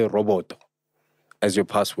can't say roboto as your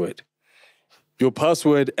password. Your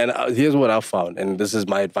password, and here's what I found, and this is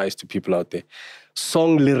my advice to people out there.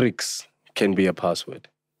 Song lyrics can be a password.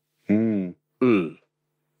 So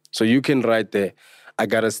you can write there, I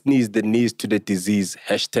gotta sneeze the knees to the disease,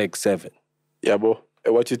 #7. Yeah, bro.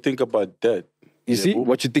 What you think about that? You see,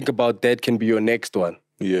 what you think about that can be your next one.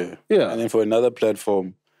 Yeah. Yeah. And then for another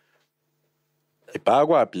platform,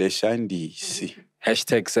 #7. Do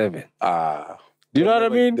you know what I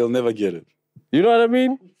mean? They'll never get it. You know what I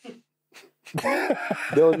mean?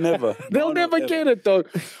 They'll never. They'll never get it, dog.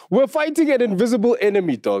 We're fighting an invisible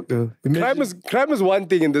enemy, dog. Crime is one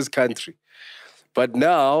thing in this country. But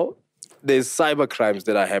now, there's cyber crimes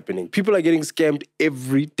that are happening. People are getting scammed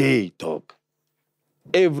every day, dog.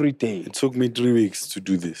 Every day. It took me 3 weeks to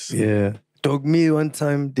do this. Yeah. Dog, me one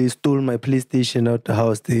time, they stole my PlayStation out the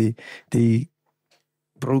house. They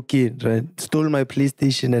broke in, right? Stole my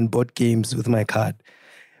PlayStation and bought games with my card.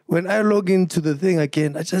 When I log into the thing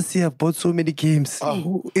again, I just see I've bought so many games.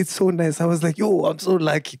 Oh, it's so nice. I was like, yo, I'm so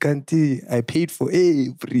lucky, can't you? I paid for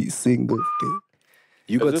every single thing.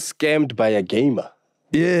 You got scammed by a gamer.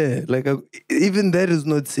 Yeah, like even that is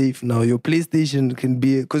not safe now. Your PlayStation can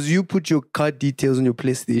be, because you put your card details on your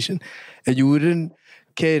PlayStation and you wouldn't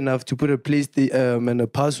care enough to put a PlayStation and a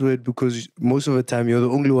password because most of the time you're the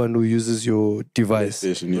only one who uses your device.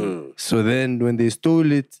 So then when they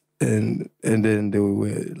stole it and then they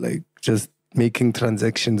were like just making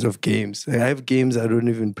transactions of games. I have games I don't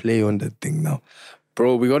even play on that thing now.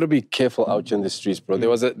 Bro, we got to be careful out here in the streets, bro. There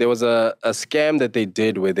was a scam that they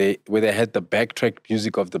did where they had the backtrack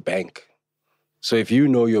music of the bank. So if you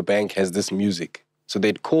know your bank has this music, so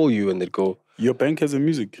they'd call you and they'd go, your bank has a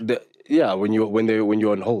music. When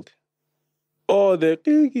you're on hold. Oh,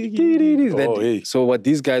 So what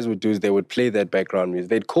these guys would do is they would play that background music.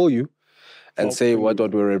 They'd call you and say what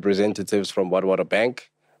were representatives from what a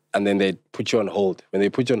bank, and then they put you on hold. When they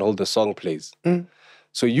put you on hold, the song plays.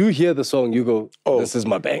 So you hear the song, you go, this is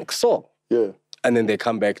my bank song. Yeah. And then they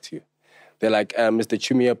come back to you. They're like, Mr.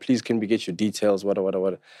 Chumia, please can we get your details, what.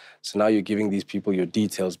 So now you're giving these people your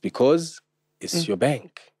details because it's your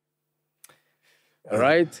bank. All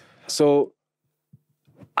right? So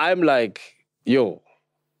I'm like, yo,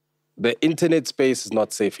 the internet space is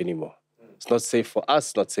not safe anymore. It's not safe for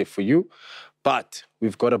us, not safe for you. But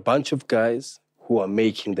we've got a bunch of guys who are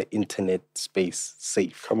making the internet space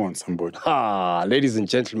safe. Come on, somebody. Ladies and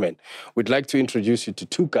gentlemen, we'd like to introduce you to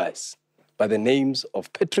two guys by the names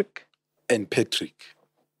of Patrick And Patrick.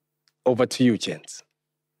 Over to you, gents.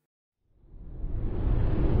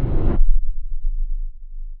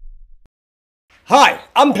 Hi,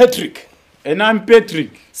 I'm Patrick. And I'm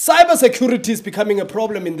Patrick. Cybersecurity is becoming a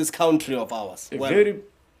problem in this country of ours.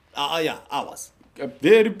 Ours. A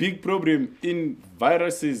very big problem in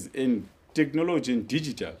viruses and technology and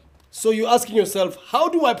digital. So you're asking yourself, how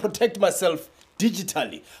do I protect myself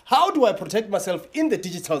digitally? How do I protect myself in the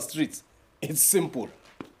digital streets? It's simple.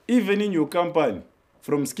 Even in your company,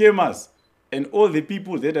 from scammers and all the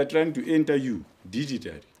people that are trying to enter you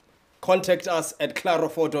digitally. Contact us at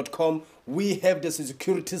claro4.com. We have the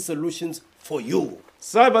security solutions for you.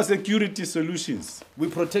 Cybersecurity solutions. We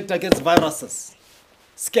protect against viruses,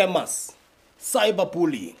 scammers,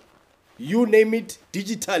 cyberbullying. You name it,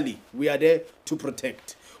 digitally, we are there to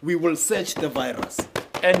protect. We will search the virus.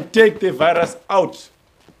 And take the virus out.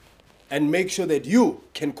 And make sure that you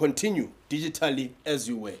can continue digitally as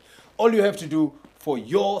you were. All you have to do for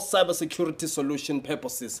your cybersecurity solution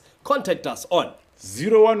purposes, contact us on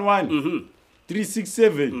 011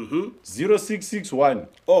 367 0661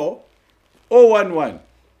 or 011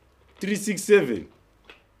 367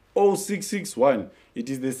 0661. It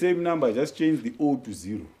is the same number, just change the O to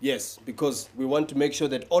 0. yes, because we want to make sure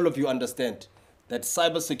that all of you understand that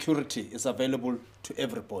cybersecurity is available to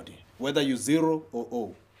everybody. Whether you're 0 or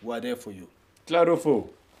O, we are there for you. Claro 4.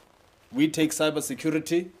 We take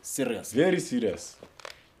cybersecurity serious. Very serious.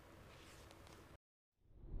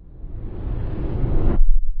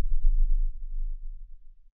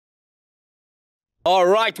 All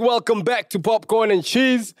right, welcome back to Popcorn and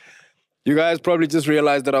Cheese. You guys probably just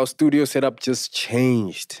realized that our studio setup just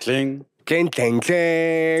changed. Cling. Clang, clang,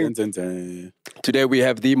 clang. Dun, dun, dun. Today we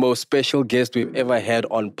have the most special guest we've ever had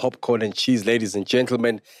on Popcorn and Cheese, ladies and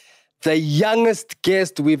gentlemen. The youngest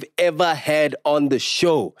guest we've ever had on the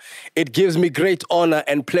show. It gives me great honor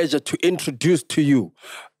and pleasure to introduce to you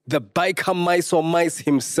the biker mice or mice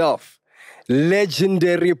himself,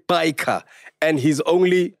 legendary biker, and he's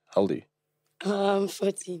only, how old are you?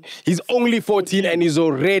 14. He's only 14 and he's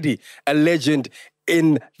already a legend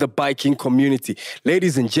in the biking community.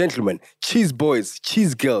 Ladies and gentlemen, cheese boys,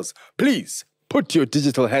 cheese girls, please put your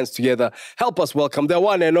digital hands together. Help us welcome the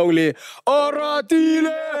one and only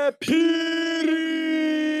Oratilwe Phiri.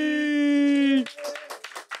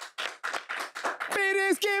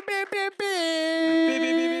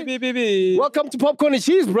 Welcome to Popcorn and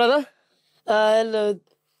Cheese, brother. Hello.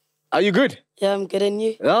 Are you good? Yeah, I'm good. And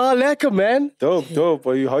you? Oh, lekker, man. Dope.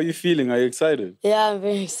 How are you feeling? Are you excited? Yeah, I'm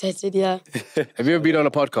very excited. Yeah. Have you ever been on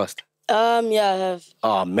a podcast? Yeah, I have.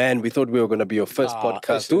 Oh, man, we thought we were going to be your first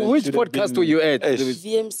podcast. should've- Which should've podcast been- were you at? Hey,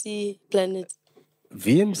 VMC Planet.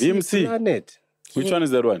 VMC Planet. Which one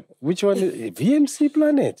is that one? Which one? VMC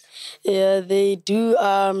Planet. Yeah, they do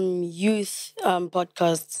youth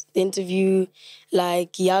podcasts. They interview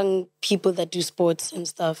like young people that do sports and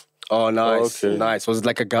stuff. Oh, nice. Okay. Nice. Was it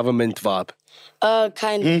like a government vibe?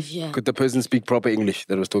 Kind of, yeah. Could the person speak proper English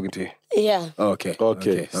that was talking to you? Yeah. Okay.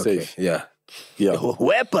 Okay, safe. Yeah. Yeah.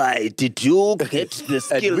 Whereby did you get the At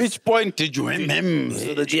skills? which point did you him?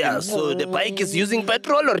 So the bike is using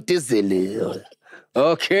petrol or diesel?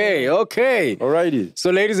 Okay. Alrighty.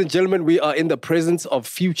 So, ladies and gentlemen, we are in the presence of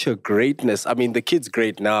future greatness. I mean, the kid's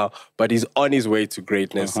great now, but he's on his way to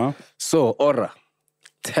greatness. So, Ora,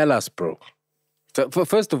 tell us, bro. So,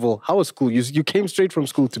 first of all, how was school? You came straight from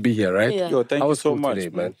school to be here, right? Yeah. Yo, thank How you was so school much,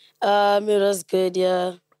 today, man? It was good,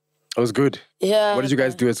 yeah. It was good. Yeah. What did you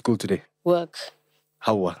guys do at school today? Work.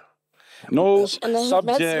 How was? No And I have maths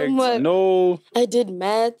subjects, homework. no I did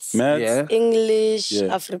maths, maths. Yeah. English, Yeah.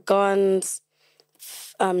 Afrikaans,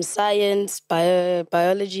 science,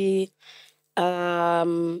 biology.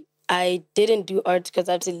 I didn't do art because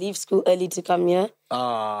I had to leave school early to come here.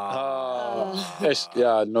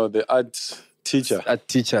 Yeah, no, the art teacher. A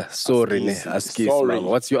teacher. Sorry, ne. Askis, Sorry. man.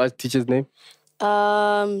 What's your art teacher's name?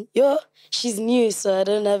 She's new, so I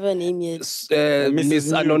don't have her name yet. Miss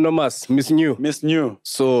New. Anonymous. Miss New. Miss New.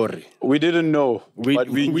 Sorry. We didn't know, but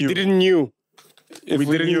we knew. didn't knew. If we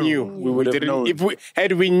didn't knew, knew. we would have didn't- known. If we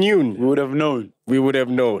had we known, We would have known. we would have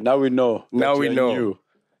known. Now we know. Now that we you're know. new.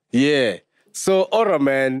 Yeah. So, Ora,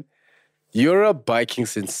 man, you're a biking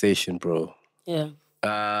sensation, bro. Yeah.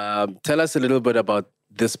 Tell us a little bit about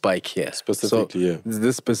this bike here. Specifically, yeah.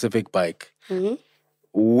 This specific bike. Mm-hmm.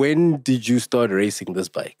 When did you start racing this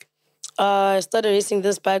bike? I started racing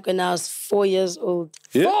this bike when I was 4 years old.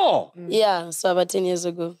 4? Yeah, so about 10 years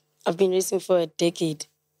ago. I've been racing for a decade.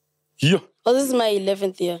 Yeah. Well, this is my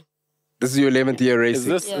 11th year. This is your 11th year Is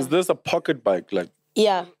racing. this Yeah. is this a pocket bike? Like,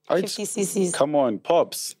 Yeah, Aight. 50 cc's. come on,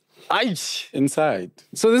 pops Aight. inside.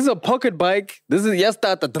 So this is a pocket bike. This is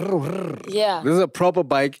Yeah. This is a proper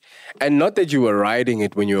bike, and not that you were riding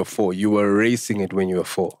it when you were 4. You were racing it when you were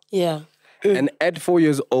 4. Yeah. And at 4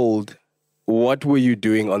 years old, what were you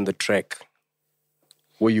doing on the track?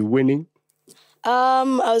 Were you winning? I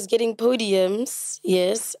was getting podiums,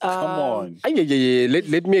 yes. Come on. Yeah.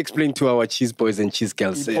 Let me explain to our cheese boys and cheese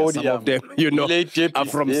girls. Some of Podium. them, you know, Late Jeppies, are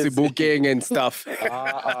from yes. Sibukeng and stuff.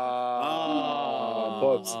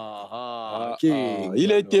 Pops. Okay.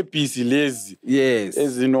 Ile tepisi lazy. Yes.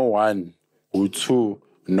 As you know, 1, 2,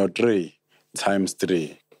 no 3 times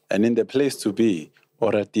 3. And in the place to be,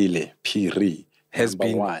 Oratilwe, Phiri, Has number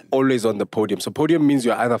been 1. always on the podium. So podium means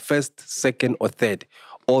you're either first, second, or third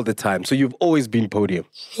all the time. So you've always been podium.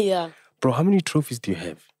 Yeah. Bro, how many trophies do you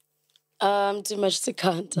have? Too much to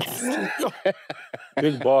count.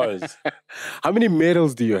 Big balls. How many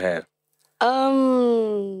medals do you have?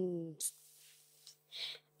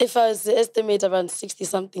 If I was to estimate, around 60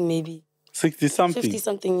 something, maybe 60 something. 50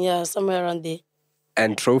 something, yeah, somewhere around there.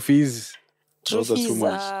 And trophies? Those are too Trophies,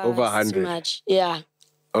 much. Over it's 100. Too much. Yeah.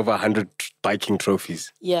 Over 100 biking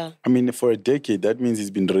trophies. Yeah. I mean, for a decade, that means he's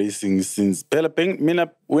been racing since.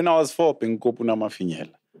 When I was 4, Penkopu na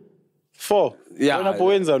mafinyela. 4. Yeah. When I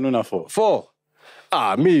poenza nuna 4.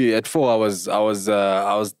 4. Me at 4, I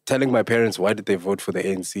was telling my parents, why did they vote for the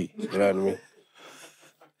ANC? You know what I mean?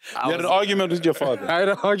 You had an argument with your father. I had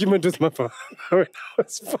an argument with my father when I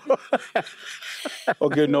was 4.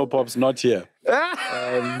 Okay, no, Pops, not here.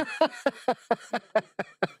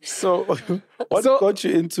 So, what got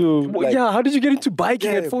you into... Like, yeah, how did you get into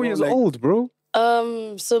biking Yeah, at 4 bro, years like- old, bro?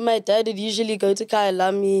 So my dad would usually go to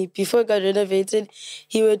Kailami. Before it got renovated,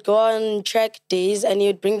 he would go on track days and he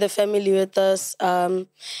would bring the family with us. And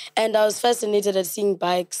I was fascinated at seeing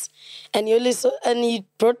bikes. And he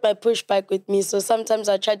brought my push bike with me. So sometimes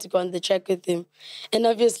I tried to go on the track with him. And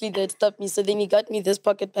obviously they'd stop me. So then he got me this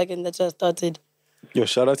pocket bike and that's how I started. Yo,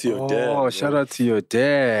 shout out to your dad. Oh, shout out to your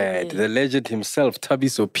dad, the legend himself,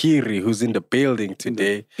 Thabiso Phiri, who's in the building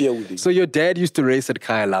today. building. So your dad used to race at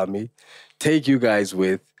Kailami, take you guys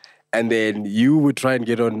with, and then you would try and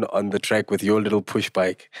get on the track with your little push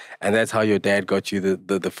bike, and that's how your dad got you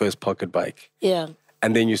the first pocket bike. Yeah.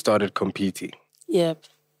 And then you started competing, Yep.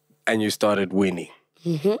 and you started winning,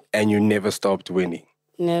 and you never stopped winning.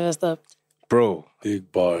 Never stopped. Bro,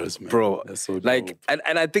 Big bars, man. bro, That's so like, dope.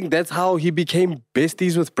 and I think that's how he became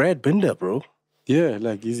besties with Brad Binder, bro. Yeah,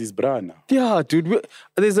 like he's his bra now. Yeah, dude.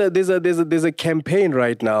 There's a campaign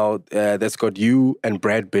right now that's got you and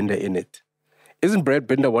Brad Binder in it. Isn't Brad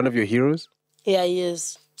Binder one of your heroes? Yeah, he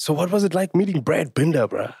is. So what was it like meeting Brad Binder,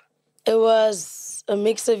 bruh? It was a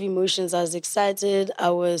mix of emotions. I was excited, I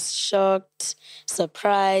was shocked,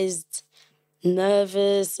 surprised,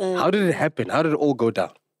 nervous. And How did it happen? How did it all go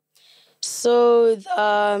down? So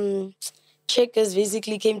checkers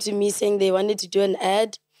basically came to me saying they wanted to do an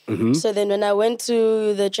ad. So then when I went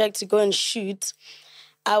to the track to go and shoot,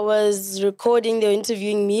 I was recording, they were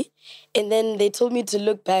interviewing me, and then they told me to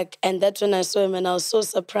look back, and that's when I saw him, and I was so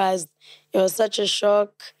surprised. It was such a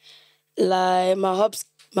shock. Like, my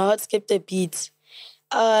heart skipped a beat.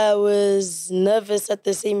 I was nervous at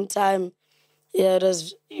the same time. Yeah, it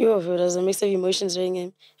was a mix of emotions during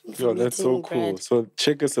him. Yo, that's so meeting cool. Brad. So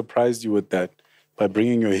Checker surprised you with that by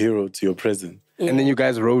bringing your hero to your present. And then you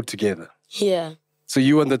guys rode together. Yeah, So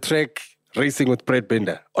you on the track racing with Brad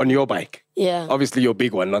Binder on your bike. yeah. Obviously your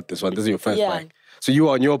big one, not this one. This is your first Yeah. bike. So you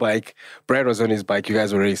were on your bike, Brad was on his bike, you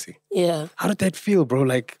guys were racing. Yeah, How did that feel, bro?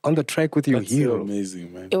 Like on the track with your That's so hero.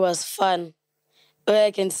 amazing, man. it was fun. All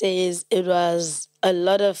I can say is it was a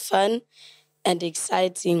lot of fun and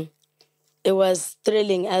exciting. It was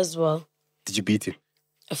thrilling as well. Did you beat him?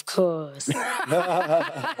 Of course.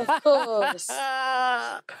 Of course.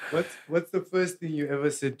 What's the first thing you ever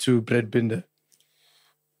said to Brad Binder?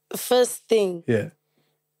 First thing, Yeah.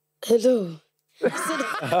 hello.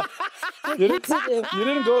 You didn't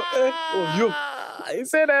go, oh, you. He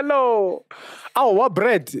said hello. Oh, what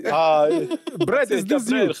Brad? Brad, is this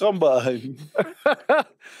you?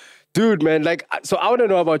 Dude, man, like, so I want to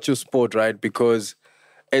know about your sport, right? Because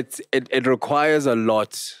it requires a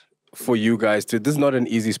lot for you guys to. This is not an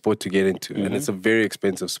easy sport to get into, and it's a very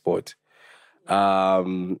expensive sport. How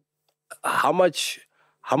much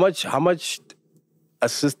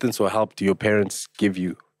assistance or help do your parents give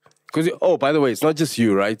you? Because by the way, it's not just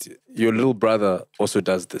you, right? Your little brother also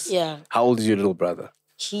does this. Yeah. How old is your little brother?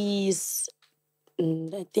 He's,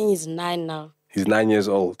 I think he's 9 now. He's 9 years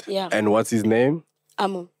old. Yeah. And what's his name?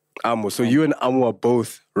 Amu. Amu. So you and Amu are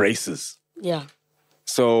both racers. Yeah.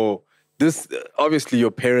 So this, obviously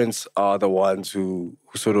your parents are the ones who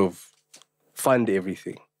sort of fund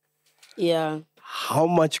everything. Yeah. How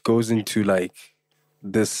much goes into like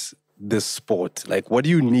this sport? Like, what do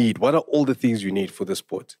you need? What are all the things you need for the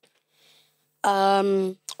sport?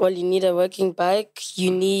 Well, you need a working bike.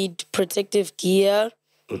 You need protective gear,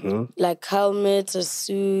 like helmet, a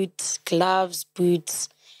suit, gloves, boots.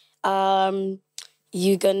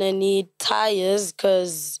 You're gonna need tires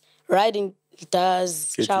because riding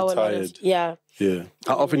does Get shower you a lot of tired. yeah. Yeah.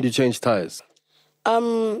 How often do you change tires?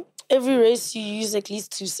 Every race you use at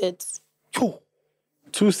least 2 sets.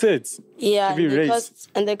 2 sets. Yeah, Every race.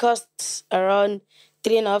 They cost around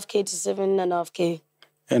 3.5K to 7.5K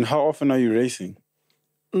And how often are you racing?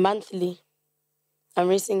 monthly. I'm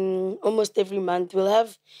racing almost every month. We'll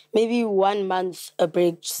have maybe 1 month a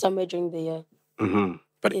break somewhere during the year.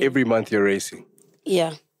 But every month you're racing.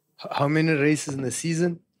 Yeah. How many races in the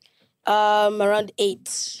season? Around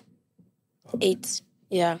 8. 8.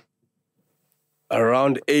 Yeah.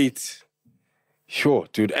 Around 8. Sure,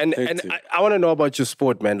 dude. And Hectic. I want to know about your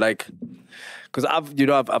sport, man. Like, because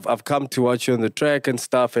I've come to watch you on the track and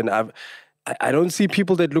stuff, and I don't see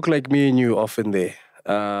people that look like me and you often there.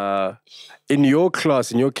 In your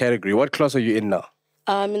class, in your category, what class are you in now?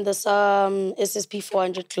 I'm in the SSP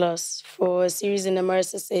 400 class for a series in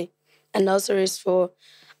MRSSA, and also race for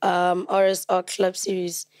RSR Club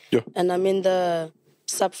Series. Yeah. And I'm in the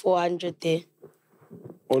sub 400 there.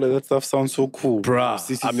 All of that stuff sounds so cool. Bruh,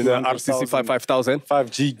 I'm in the RCC 5000.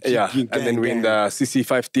 5G. Yeah, and then we're in the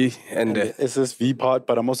CC50 and the SSV part,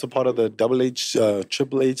 but I'm also part of the Double H,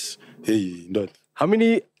 Triple H. Hey, not. How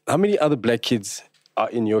many other black kids are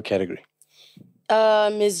in your category?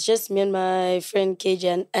 It's just me and my friend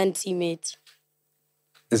KJ and teammate.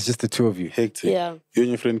 It's just the two of you. Hectic. Yeah. You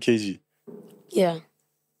and your friend KG. Yeah.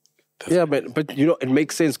 Yeah, but you know, it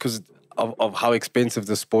makes sense because of how expensive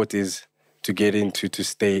the sport is to get into, to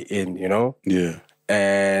stay in, you know? Yeah.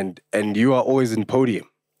 And you are always in podium.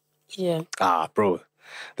 Yeah. Bro.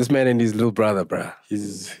 This man and his little brother, bruh.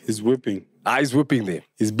 He's whipping. He's whipping them.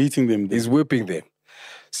 He's beating them. He's whipping them.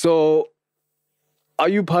 So, are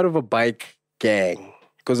you part of a bike gang?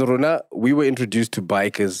 Because, Rona, we were introduced to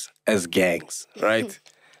bikers as gangs, right?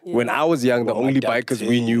 Yeah. When I was young, the only bikers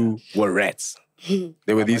we knew were rats.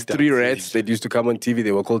 There were these 3 rats that used to come on TV.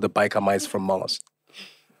 They were called the biker mice from Mars.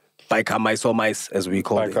 Biker mice or mice, as we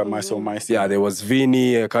call them. Biker mice or mice. Yeah, there was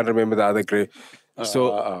Vinny. I can't remember the other grade.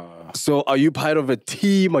 So are you part of a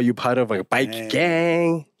team? Are you part of a bike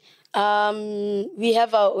gang? We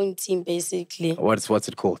have our own team, basically. What's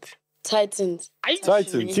it called? Titans.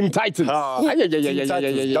 Titans. Team Titans.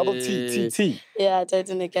 Titans. Double T. Yeah,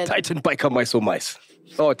 Titan Academy. Titan Biker Mice or Mice.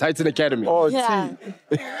 Oh, Titan Academy. Oh, Yeah.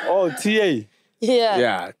 TA. Yeah.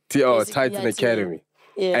 Yeah. Basically, Titan yeah, Academy.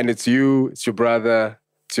 Yeah. And it's you, it's your brother,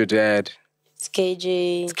 it's your dad, It's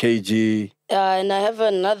KJ. it's KG. And I have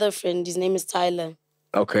another friend. His name is Tyler.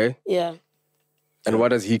 Okay. Yeah. And what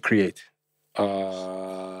does he create?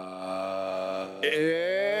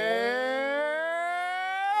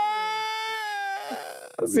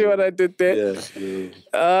 See what I did there? Yeah.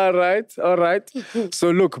 All right. So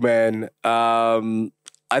look, man,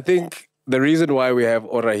 I think the reason why we have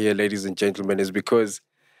Ora here, ladies and gentlemen, is because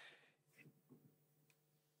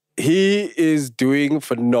he is doing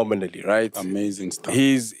phenomenally, right? Amazing stuff.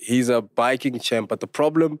 He's a biking champ, but the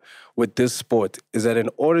problem with this sport is that in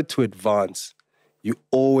order to advance, you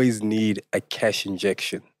always need a cash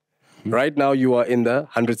injection. Right now, you are in the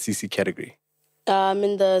 100cc category. I'm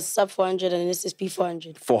in the sub 400 and SSP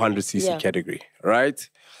 400. 400cc category, right?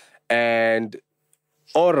 And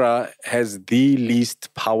Ora has the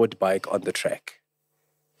least powered bike on the track.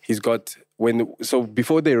 He's got, so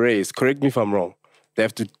before they race, correct me if I'm wrong, they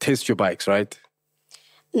have to test your bikes, right?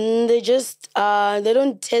 They just, they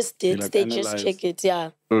don't test it. Like they analyze. just check it, yeah.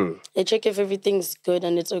 They check if everything's good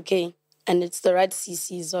and it's okay. And it's the right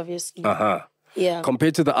CCs, obviously. Yeah.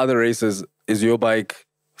 Compared to the other races, is your bike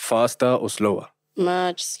faster or slower?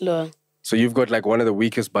 Much slower. So you've got like one of the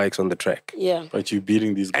weakest bikes on the track. Yeah. But you're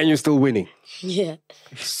beating these guys. And you're still winning. Yeah.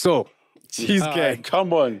 So, cheese gang.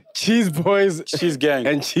 Come on. Cheese boys. Cheese gang.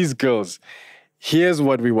 And cheese girls. Here's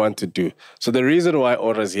what we want to do. So the reason why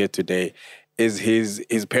Ora's here today is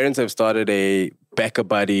his parents have started a backer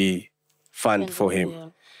buddy fund for him. Yeah.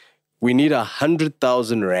 We need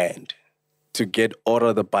 100,000 rand to get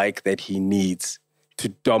Ora the bike that he needs to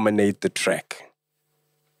dominate the track.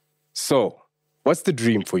 So, what's the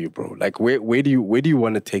dream for you, bro? Like, where do you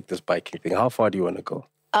want to take this biking thing? How far do you want to go?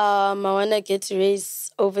 I want to get to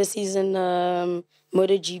race overseas in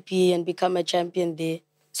MotoGP and become a champion there.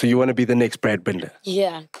 So you want to be the next Brad Binder?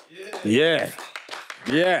 Yeah. Yeah.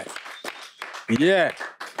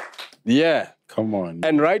 Come on.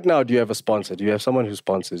 And right now, do you have a sponsor? Do you have someone who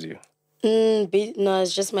sponsors you? No,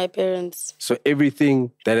 it's just my parents. So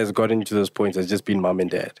everything that has gotten you to this point has just been mom and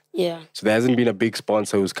dad? Yeah. So there hasn't been a big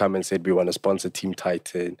sponsor who's come and said, we want to sponsor Team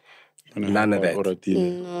Titan. None of that.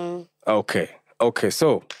 No. Okay.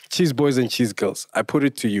 So, cheese boys and cheese girls, I put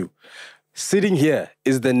it to you. Sitting here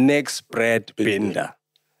is the next Brad Binder.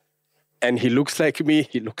 And he looks like me,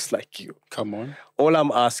 he looks like you. Come on. All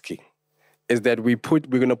I'm asking is that we're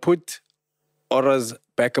going to put Ora's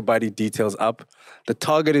backer buddy details up. The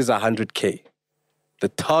target is 100K. The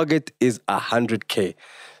target is 100K.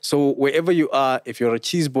 So wherever you are, if you're a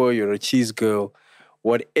cheese boy, you're a cheese girl,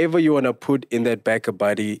 whatever you want to put in that backer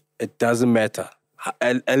buddy, it doesn't matter.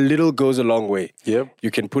 A little goes a long way. Yep.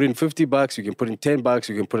 You can put in $50, you can put in $10,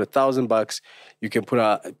 you can put $1,000, you can put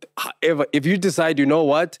however. If you decide, you know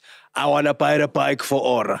what, I want to buy the bike for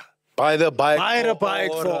Ora. Buy the bike. Buy the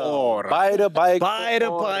bike for Ora. Buy the bike. Buy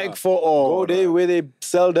the bike for Ora. Go there where they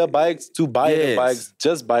sell the bikes to buy the Yes. bikes.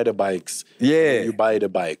 Just buy the bikes. Yeah. You buy the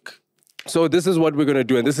bike. So this is what we're going to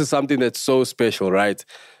do. And this is something that's so special, right?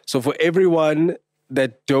 So for everyone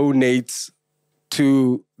that donates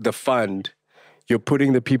to the fund, you're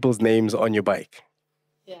putting the people's names on your bike.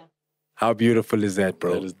 Yeah. How beautiful is that,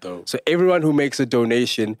 bro? That is dope. So everyone who makes a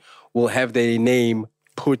donation will have their name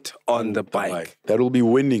put on the bike. That will be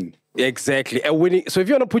winning. Exactly. A winning. So if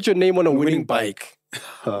you want to put your name on a winning bike,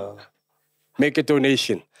 make a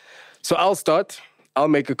donation. So I'll start. I'll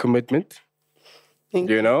make a commitment.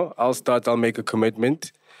 I'll make a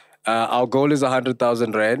commitment. Our goal is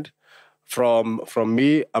 100,000 rand. From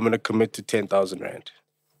me, I'm gonna commit to 10,000 rand.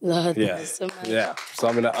 Lord, Yeah. thank you so much. Yeah. So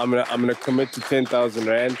I'm gonna commit to 10,000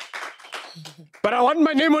 rand. But I want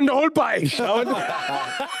my name on the whole bike.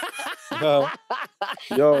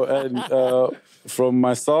 Yo, and from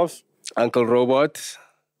myself, Uncle Robot.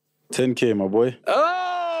 10K, my boy.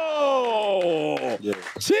 Oh! Yeah.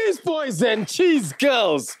 Cheese boys and cheese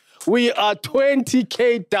girls. We are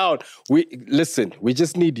 20K down. We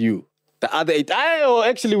just need you. The other 8.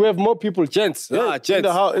 Actually, we have more people. Gents. Gents.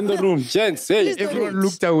 In the room. Gents. Hey, Please donate. Everyone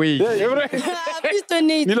looked away. Please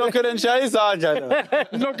donate.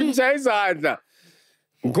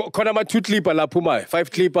 Khona ma-2 clipper la phuma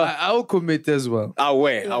 5 clipper. I'll commit as well.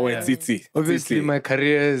 Awe, Tsitsi. Obviously, my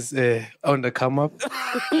career is on the come up.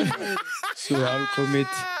 So I'll commit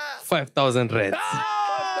 5,000 rand.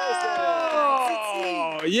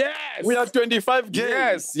 Oh, yes. We are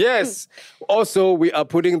 25K. Yes. Also, we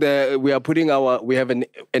have an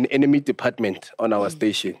enemy department on our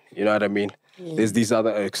station. You know what I mean? There's these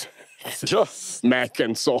other ergs. Mac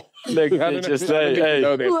and so. Like, just like, hey.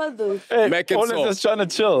 Who are those? Mac and Always so. just trying to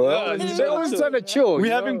chill. They're always trying to chill. We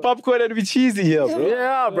having popcorn and we cheesy here, bro.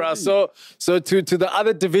 Yeah, bro. So to the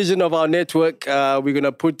other division of our network,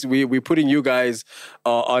 we're putting you guys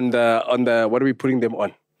on the what are we putting them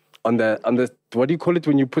on? On the what do you call it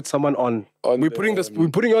when you put someone on? We're putting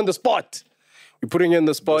you on the spot. We're putting you on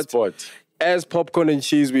the spot. As Popcorn and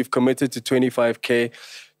Cheese, we've committed to 25K.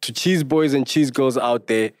 To cheese boys and cheese girls out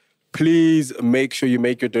there, please make sure you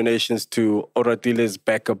make your donations to Oratilwe's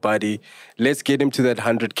backer buddy. Let's get him to that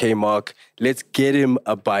 100K mark. Let's get him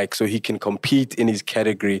a bike so he can compete in his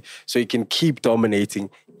category, so he can keep dominating,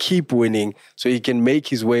 keep winning, so he can make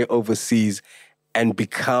his way overseas and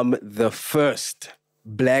become the first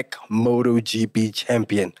Black MotoGP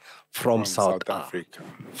champion from South Africa.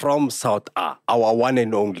 From South Africa, our one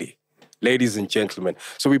and only. Ladies and gentlemen.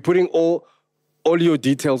 So we're putting all your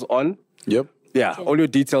details on. Yep. Yeah, all your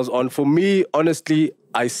details on. For me, honestly,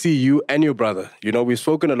 I see you and your brother. You know, we've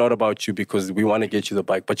spoken a lot about you because we want to get you the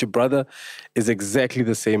bike. But your brother is exactly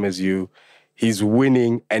the same as you. He's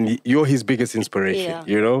winning and you're his biggest inspiration,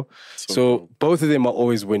 you know? So both of them are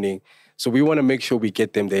always winning. So we want to make sure we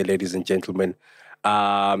get them there, ladies and gentlemen.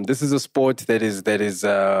 This is a sport that is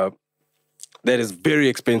very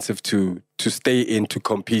expensive to stay in, to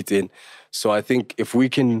compete in. So I think if we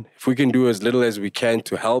can do as little as we can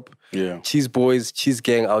to help, cheese boys, cheese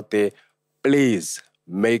gang out there, please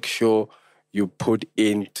make sure you put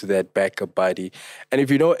into that backer buddy. And if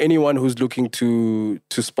you know anyone who's looking to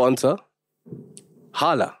sponsor,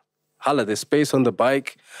 holla. There's space on the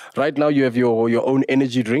bike. Right now you have your own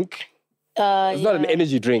energy drink. It's not an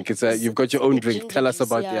energy drink. It's you've got your own drink. Tell us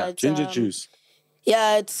about Ginger juice.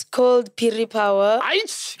 Yeah, it's called Phiri Power.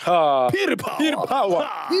 Phiri power.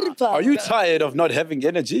 Phiri Power. Are you tired of not having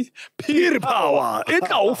energy? Phiri power.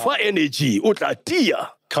 It's our energy.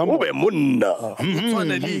 Utatia. Come on.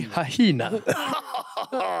 Hahina.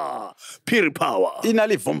 Phiri power.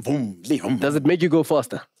 Inali vum vum, li hum. Does it make you go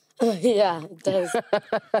faster? Yeah, it does.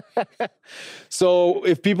 So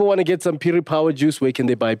if people want to get some Phiri power juice, where can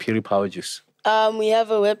they buy Phiri power juice? We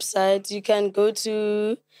have a website. You can go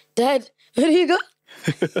to... Dad, where do you go?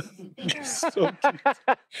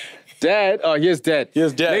 Dad. Oh, here's Dad.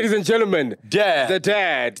 Here's Dad. Ladies and gentlemen, Dad. The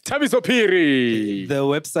Dad. Tabiso Phiri. The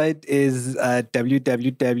website is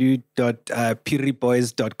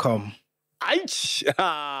www.phiriboys.com.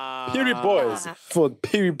 Phiri boys for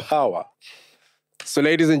Phiri power. So,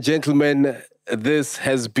 ladies and gentlemen, this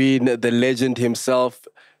has been the legend himself.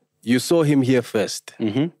 You saw him here first.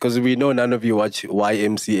 Because we know none of you watch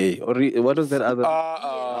YMCA. Or what was that other?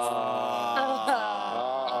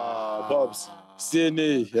 Bobs.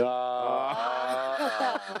 Sydney.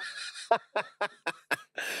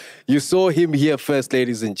 You saw him here first,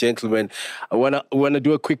 ladies and gentlemen. I wanna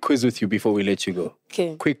do a quick quiz with you before we let you go.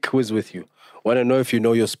 Okay. Quick quiz with you. Want to know if you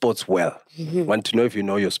know your sports well. Want to know if you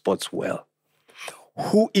know your sports well.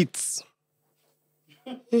 Who eats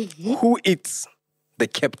the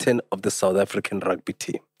captain of the South African rugby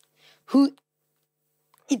team? Who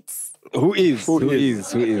eats? Who is?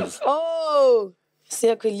 Oh,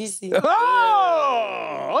 Siya Kolisi.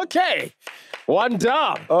 Oh, okay. One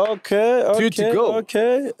down. Okay. Two to go.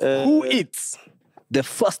 Okay. Who is the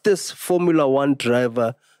fastest Formula One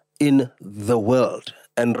driver in the world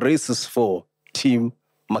and races for Team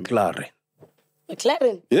McLaren?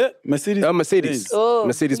 McLaren. Yeah, Mercedes. Mercedes. Oh,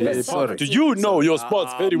 Mercedes. Sorry. Do you know your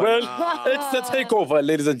sports very well? It's the takeover,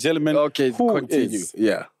 ladies and gentlemen. Okay, Who continue. is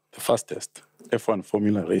Yeah. the fastest F1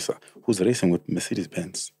 Formula racer who's racing with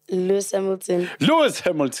Mercedes-Benz? Lewis Hamilton. Lewis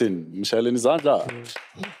Hamilton. Mshaleni Zandla.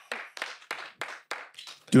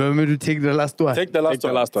 Do you want me to take the last one? Take the last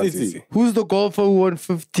one. Zizi. Who's the golfer who won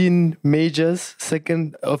 15 majors,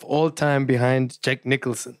 second of all time behind Jack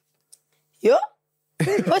Nicholson? Yo?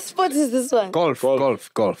 What sport is this one? Golf.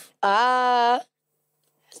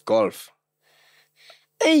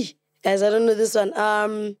 Hey, guys, I don't know this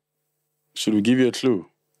one. Should we give you a clue?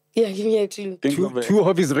 Yeah, give me a clue. Two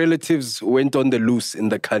of his relatives went on the loose in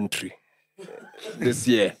the country this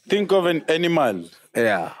year. Think of an animal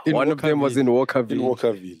Yeah. One of them was in Walkerville. in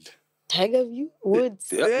Walkerville. Tiger View? Woods.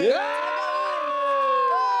 The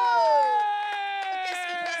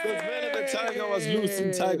tiger was loose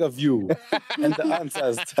in Tiger View. And the answer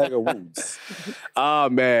is Tiger Woods. Ah,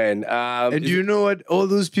 man. And do you know what all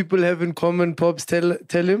those people have in common, Pops? Tell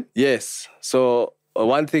him. Yes. So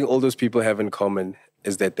one thing all those people have in common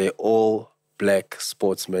is that they're all black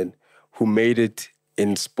sportsmen who made it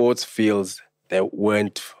in sports fields that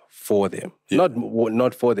weren't for them.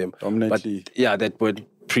 Not for them. Dominantly. But yeah, that were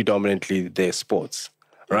predominantly their sports.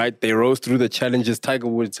 Right? They rose through the challenges. Tiger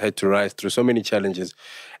Woods had to rise through so many challenges,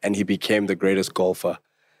 and he became the greatest golfer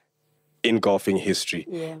in golfing history.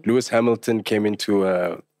 Yeah. Lewis Hamilton came into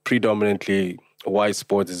a predominantly white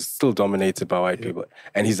sport, is still dominated by white people,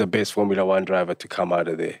 and he's the best Formula One driver to come out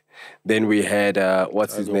of there. Then we had,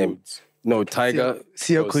 what's his name? Woods. No, Tiger.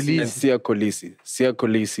 Siya Kolisi. And Siya Kolisi. Siya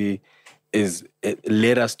Kolisi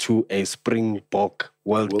led us to a Springbok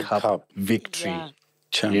World Cup victory. Yeah.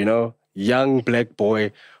 You know, young black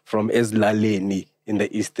boy from Eslaleni in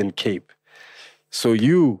the Eastern Cape. So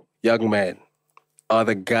you, young man, are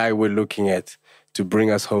the guy we're looking at to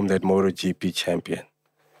bring us home that MotoGP champion.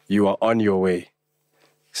 You are on your way.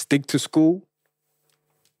 Stick to school.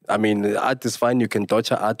 I mean, art is fine. You can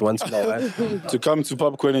dodge art once in a while. To come to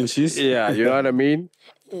popcorn and cheese. Yeah, you know what I mean?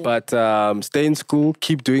 But stay in school.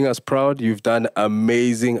 Keep doing us proud. You've done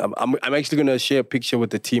amazing. I'm actually going to share a picture with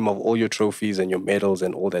the team of all your trophies and your medals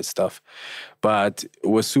and all that stuff. But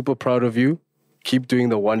we're super proud of you. Keep doing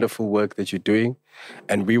the wonderful work that you're doing.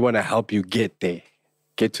 And we want to help you get there.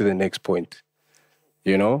 Get to the next point.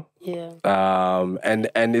 You know? Yeah.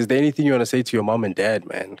 And is there anything you want to say to your mom and dad,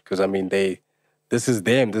 man? Because, I mean, this is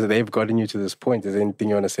them. They've gotten you to this point. Is there anything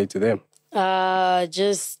you want to say to them?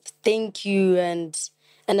 Just thank you, and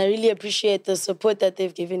I really appreciate the support that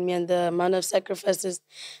they've given me and the amount of sacrifices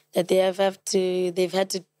that they've had to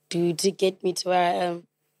do to get me to where I am.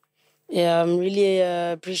 Yeah, I'm really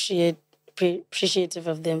appreciative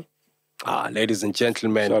of them. Ladies and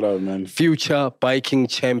gentlemen, Shout out, man. future biking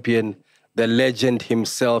champion, the legend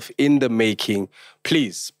himself in the making.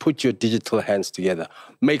 Please put your digital hands together.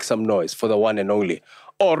 Make some noise for the one and only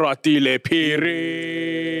Oratilwe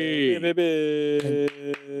Phiri.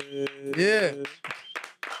 Yeah.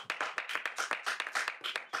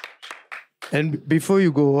 And before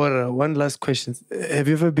you go, Ora, one last question. Have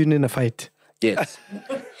you ever been in a fight? Yes.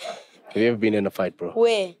 Have you ever been in a fight, bro?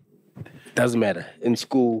 Where? Doesn't matter. In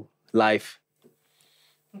school, life.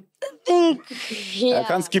 I think, yeah. I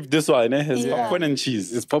can't skip this one, eh? It's Yeah. popcorn and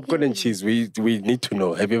cheese. It's popcorn and cheese. We need to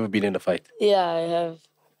know. Have you ever been in a fight? Yeah, I have.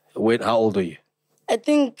 Wait, how old are you? I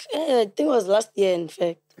think it was last year, in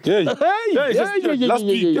fact. Yeah, Last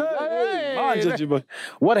week.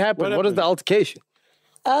 What happened? What is the altercation?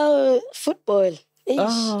 Football.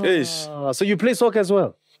 So you play soccer as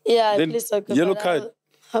well? Yeah, I Then play soccer. yellow but card.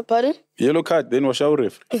 Pardon? Yellow card, then wash our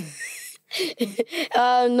ref.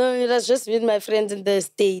 No, it was just with my friends in the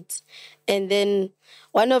States. And then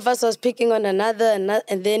one of us was picking on another,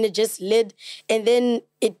 and then it just led. And then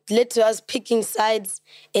it led to us picking sides.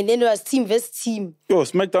 And then it was team versus team. Yo,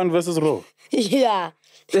 SmackDown versus Raw. Yeah.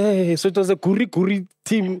 Hey, so it was a Kuri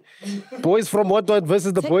team. Boys from what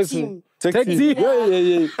versus the Tag boys team. Tag team.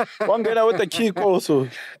 Yeah. One guy with the kick also.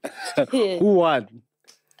 Yeah. Who won?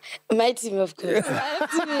 My team, of course.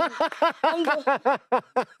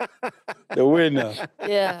 The winner.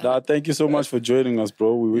 Yeah. Nah, thank you so much for joining us,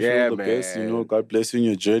 bro. We wish you all the best. You know, God bless you in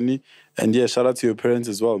your journey. And yeah, shout out to your parents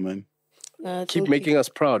as well, man. Keep making us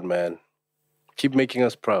proud, man. Keep making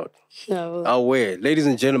us proud. No. Aware. Ladies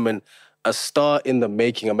and gentlemen, a star in the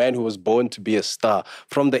making, a man who was born to be a star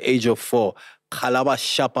from the age of 4. Kalaba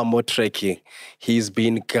Shapa Motreki. He's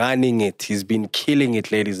been gunning it. He's been killing it,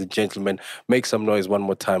 ladies and gentlemen. Make some noise one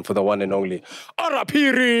more time for the one and only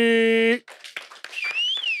Phiri.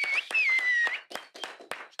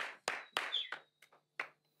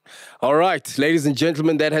 All right, ladies and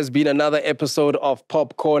gentlemen, that has been another episode of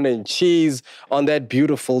Popcorn and Cheese. On that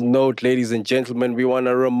beautiful note, ladies and gentlemen, we want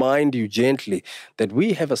to remind you gently that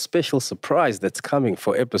we have a special surprise that's coming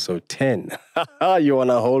for episode 10. You want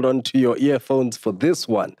to hold on to your earphones for this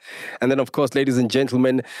one. And then, of course, ladies and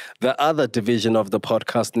gentlemen, the other division of the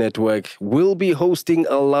podcast network will be hosting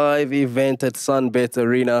a live event at SUNBET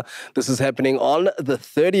Arena. This is happening on the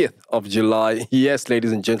 30th of July. Yes,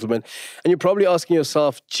 ladies and gentlemen. And you're probably asking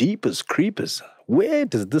yourself, jeepers creepers, where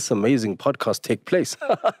does this amazing podcast take place?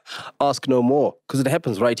 Ask no more, because it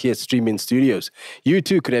happens right here at Streaming Studios. You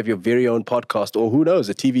too could have your very own podcast, or who knows,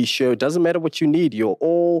 a TV show. Doesn't matter what you need. You're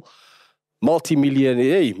all multi-media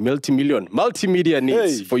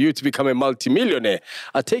needs for you to become a multimillionaire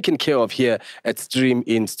are taken care of here at Stream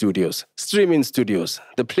In Studios. Stream In Studios,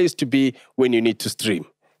 the place to be when you need to stream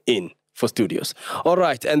in for studios. All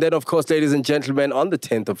right, and then, of course, ladies and gentlemen, on the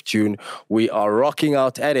 10th of June, we are rocking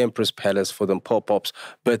out at Empress Palace for the Pop-Ups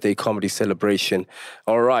birthday comedy celebration.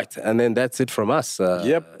 All right, and then that's it from us.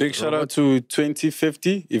 Big shout out to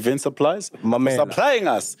 2050 Event Supplies for supplying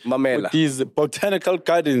us with these botanical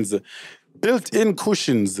gardens, built-in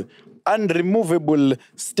cushions, unremovable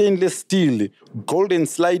stainless steel, golden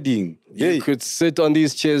sliding. You could sit on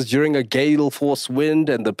these chairs during a gale force wind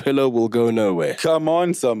and the pillow will go nowhere. Come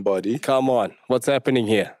on, somebody. Come on. What's happening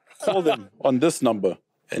here? Call them on this number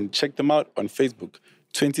and check them out on Facebook.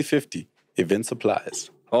 2050 Event Supplies.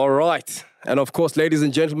 All right. And of course, ladies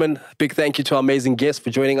and gentlemen, big thank you to our amazing guest for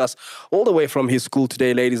joining us all the way from his school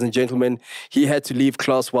today, ladies and gentlemen. He had to leave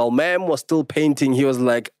class while ma'am was still painting. He was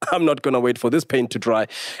like, I'm not going to wait for this paint to dry.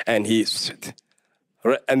 And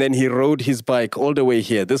then he rode his bike all the way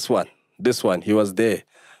here. This one, he was there.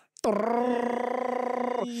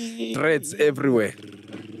 Dreads everywhere.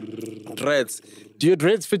 Dreads. Do your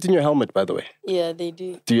dreads fit in your helmet, by the way? Yeah, they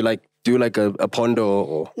do. Do you like a pondo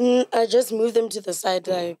or? I just move them to the side,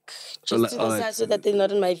 to the side so that they're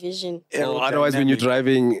not in my vision. Otherwise, when you're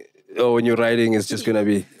driving or when you're riding, it's just gonna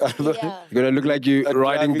be you're gonna look like you're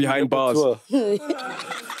riding behind bars.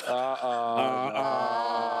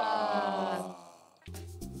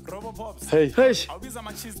 Hey,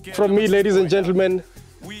 from me, ladies and gentlemen,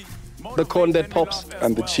 the corn that pops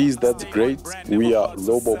and the cheese that's great. We are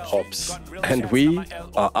Robo Pops, and we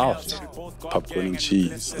are out. Popcorn and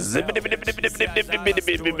cheese.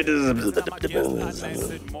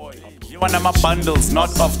 One of my bundles,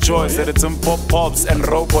 not of choice. That it's some pop-pops and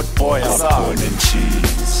robot boys. Popcorn and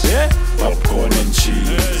cheese. Yeah? Popcorn and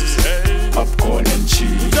cheese. Popcorn and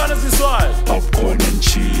cheese. Jonathan Swile. Popcorn and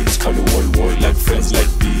cheese.